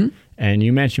 years. Mm-hmm. And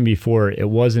you mentioned before, it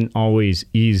wasn't always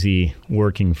easy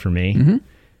working for me. Mm-hmm.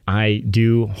 I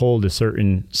do hold a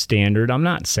certain standard. I'm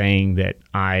not saying that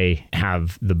I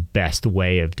have the best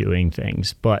way of doing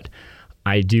things, but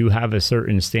I do have a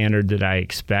certain standard that I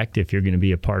expect if you're going to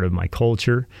be a part of my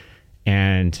culture.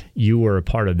 And you were a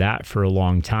part of that for a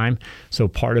long time. So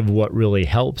part of what really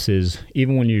helps is,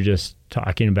 even when you're just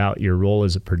talking about your role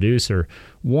as a producer,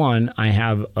 one, I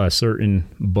have a certain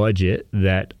budget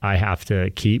that I have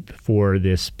to keep for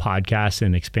this podcast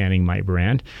and expanding my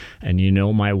brand. And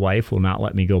my wife will not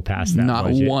let me go past that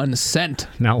budget. Not 1 cent.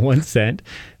 Not 1 cent.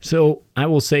 So I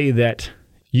will say that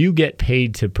you get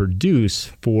paid to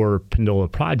produce for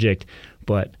Pendola Project,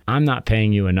 but I'm not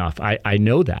paying you enough. I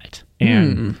know that.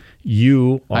 And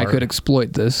you are... I could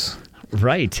exploit this.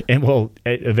 Right. And well,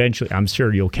 eventually, I'm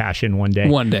sure you'll cash in one day.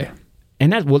 One day.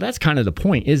 And that's kind of the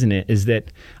point, isn't it? Is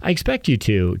that I expect you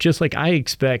to, just like I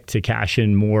expect to cash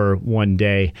in more one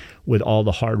day with all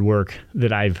the hard work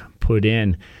that I've put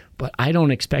in, but I don't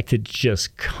expect it to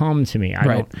just come to me.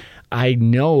 I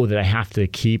know that I have to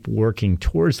keep working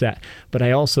towards that, but I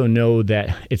also know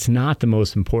that it's not the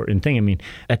most important thing. I mean,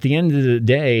 at the end of the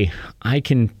day, I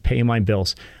can pay my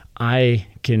bills. I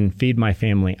can feed my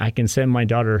family. I can send my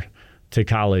daughter to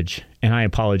college. And I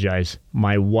apologize.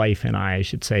 My wife and I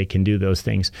should say, can do those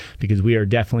things because we are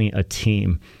definitely a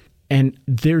team. And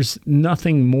there's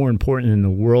nothing more important in the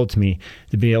world to me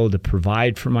to be able to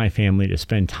provide for my family, to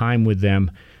spend time with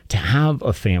them, to have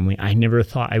a family. I never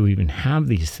thought I would even have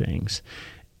these things.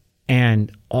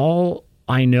 And all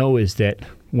I know is that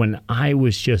when I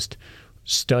was just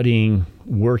studying,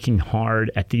 working hard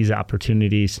at these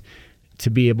opportunities, to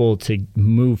be able to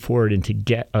move forward and to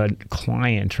get a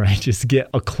client, right? Just get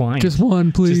a client. Just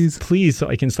one, please. Just please, so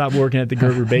I can stop working at the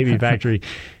Gerber Baby Factory.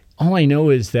 All I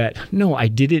know is that, no, I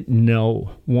didn't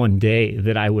know one day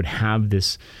that I would have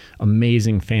this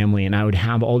amazing family and I would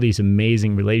have all these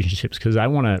amazing relationships, because I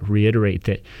want to reiterate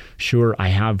that, sure, I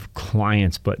have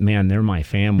clients, but man, they're my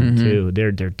family too.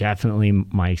 They're definitely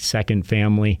my second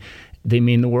family. They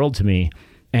mean the world to me.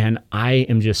 And I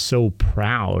am just so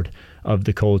proud of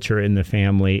the culture and the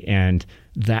family and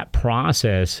that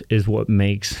process is what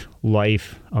makes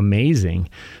life amazing.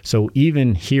 So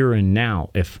even here and now,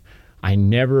 if I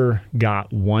never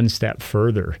got one step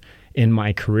further in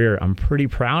my career, I'm pretty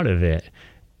proud of it.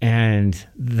 And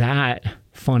that,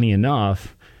 funny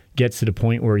enough, gets to the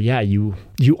point where, yeah, you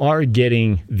are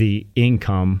getting the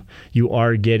income, you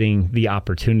are getting the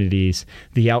opportunities,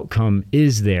 the outcome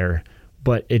is there,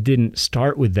 but it didn't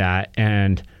start with that.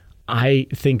 And I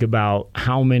think about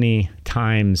how many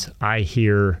times I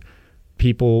hear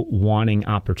people wanting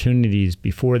opportunities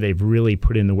before they've really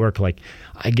put in the work. Like,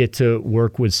 I get to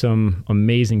work with some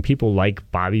amazing people like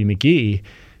Bobby McGee,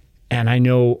 and I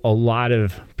know a lot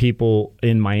of people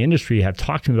in my industry have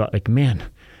talked to me about, like, man,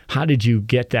 how did you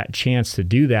get that chance to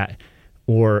do that?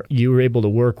 Or you were able to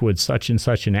work with such and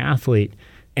such an athlete.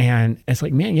 And it's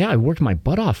like, man, yeah, I worked my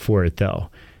butt off for it though.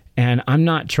 And I'm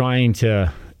not trying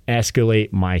to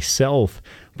escalate myself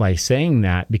by saying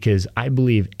that, because I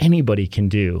believe anybody can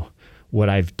do what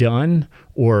I've done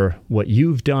or what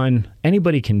you've done.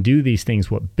 Anybody can do these things,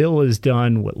 what Bill has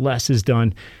done, what Les has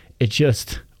done. It's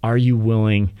just, are you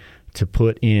willing to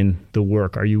put in the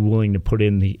work? Are you willing to put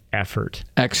in the effort?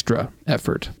 Extra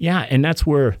effort. Yeah, and that's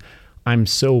where I'm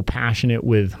so passionate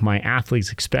with my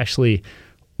athletes, especially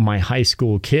my high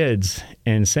school kids,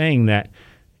 and saying that,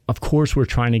 of course, we're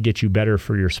trying to get you better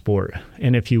for your sport.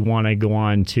 And if you want to go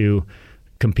on to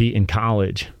compete in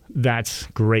college, that's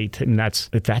great. And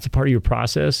if that's a part of your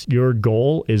process, your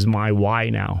goal is my why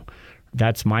now.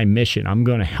 That's my mission. I'm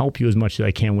going to help you as much as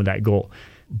I can with that goal.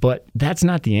 But that's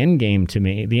not the end game to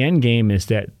me. The end game is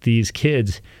that these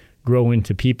kids grow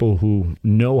into people who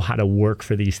know how to work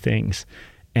for these things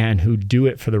and who do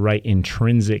it for the right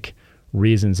intrinsic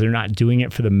reasons. They're not doing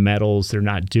it for the medals. They're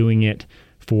not doing it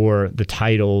for the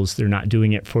titles. They're not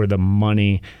doing it for the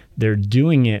money. They're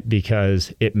doing it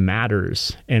because it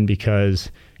matters and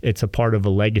because it's a part of a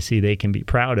legacy they can be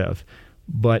proud of.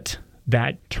 But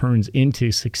that turns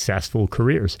into successful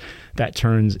careers. That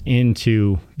turns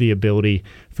into the ability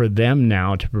for them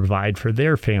now to provide for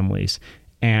their families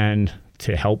and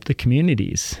to help the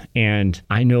communities. And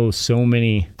I know so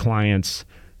many clients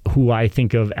who I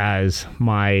think of as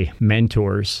my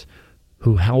mentors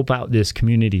who help out this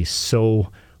community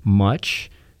so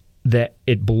much that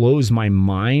it blows my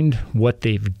mind what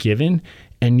they've given,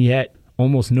 and yet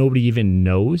almost nobody even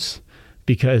knows,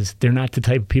 because they're not the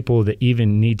type of people that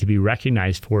even need to be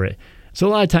recognized for it. So a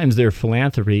lot of times their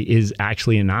philanthropy is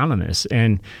actually anonymous.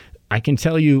 And I can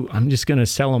tell you, I'm just going to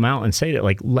sell them out and say that,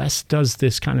 like, Les does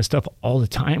this kind of stuff all the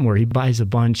time where he buys a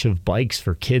bunch of bikes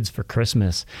for kids for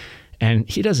Christmas. And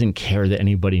he doesn't care that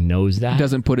anybody knows that. He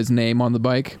doesn't put his name on the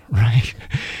bike. Right.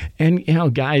 And, you know,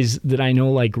 guys that I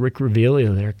know like Rick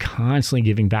Revelio, they're constantly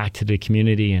giving back to the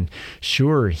community. And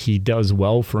sure, he does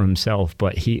well for himself,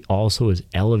 but he also is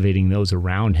elevating those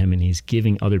around him, and he's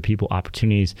giving other people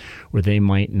opportunities where they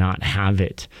might not have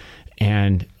it.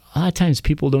 And a lot of times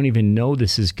people don't even know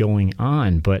this is going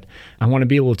on, but I want to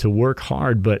be able to work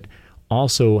hard, but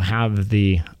also have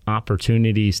the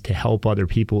opportunities to help other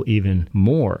people even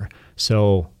more.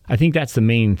 So I think that's the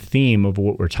main theme of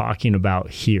what we're talking about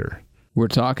here. We're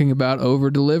talking about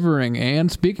over-delivering.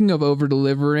 And speaking of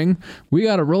over-delivering, we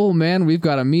got to roll, man. We've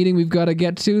got a meeting we've got to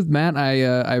get to. Matt, I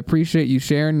appreciate you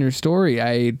sharing your story.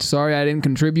 Sorry I didn't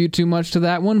contribute too much to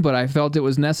that one, but I felt it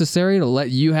was necessary to let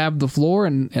you have the floor,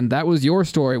 and that was your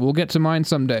story. We'll get to mine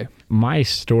someday. My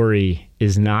story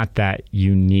is not that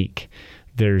unique.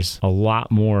 There's a lot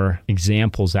more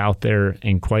examples out there,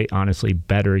 and quite honestly,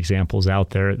 better examples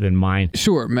out there than mine.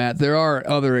 Sure, Matt, there are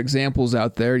other examples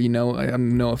out there. You know,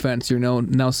 no offense, you're no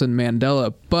Nelson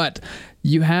Mandela, but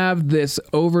you have this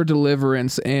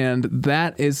over-deliverance, and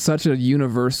that is such a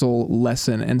universal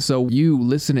lesson. And so you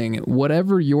listening,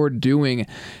 whatever you're doing,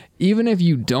 even if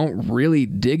you don't really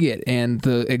dig it, and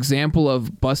the example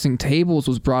of bussing tables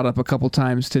was brought up a couple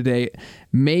times today,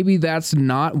 maybe that's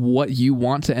not what you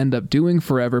want to end up doing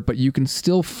forever, but you can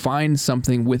still find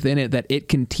something within it that it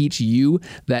can teach you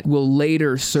that will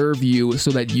later serve you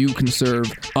so that you can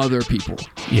serve other people.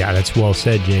 Yeah, that's well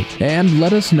said, Jake. And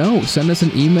let us know. Send us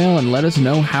an email and let us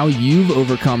know how you've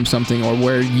overcome something or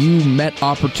where you met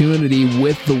opportunity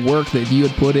with the work that you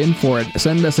had put in for it.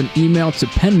 Send us an email to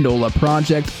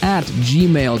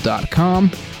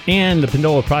pendolaproject@gmail.com. And the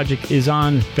Pendola Project is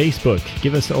on Facebook.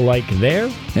 Give us a like there.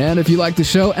 And if you like the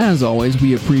show, as always,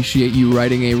 we appreciate you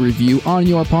writing a review on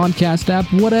your podcast app,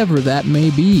 whatever that may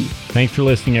be. Thanks for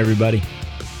listening, everybody.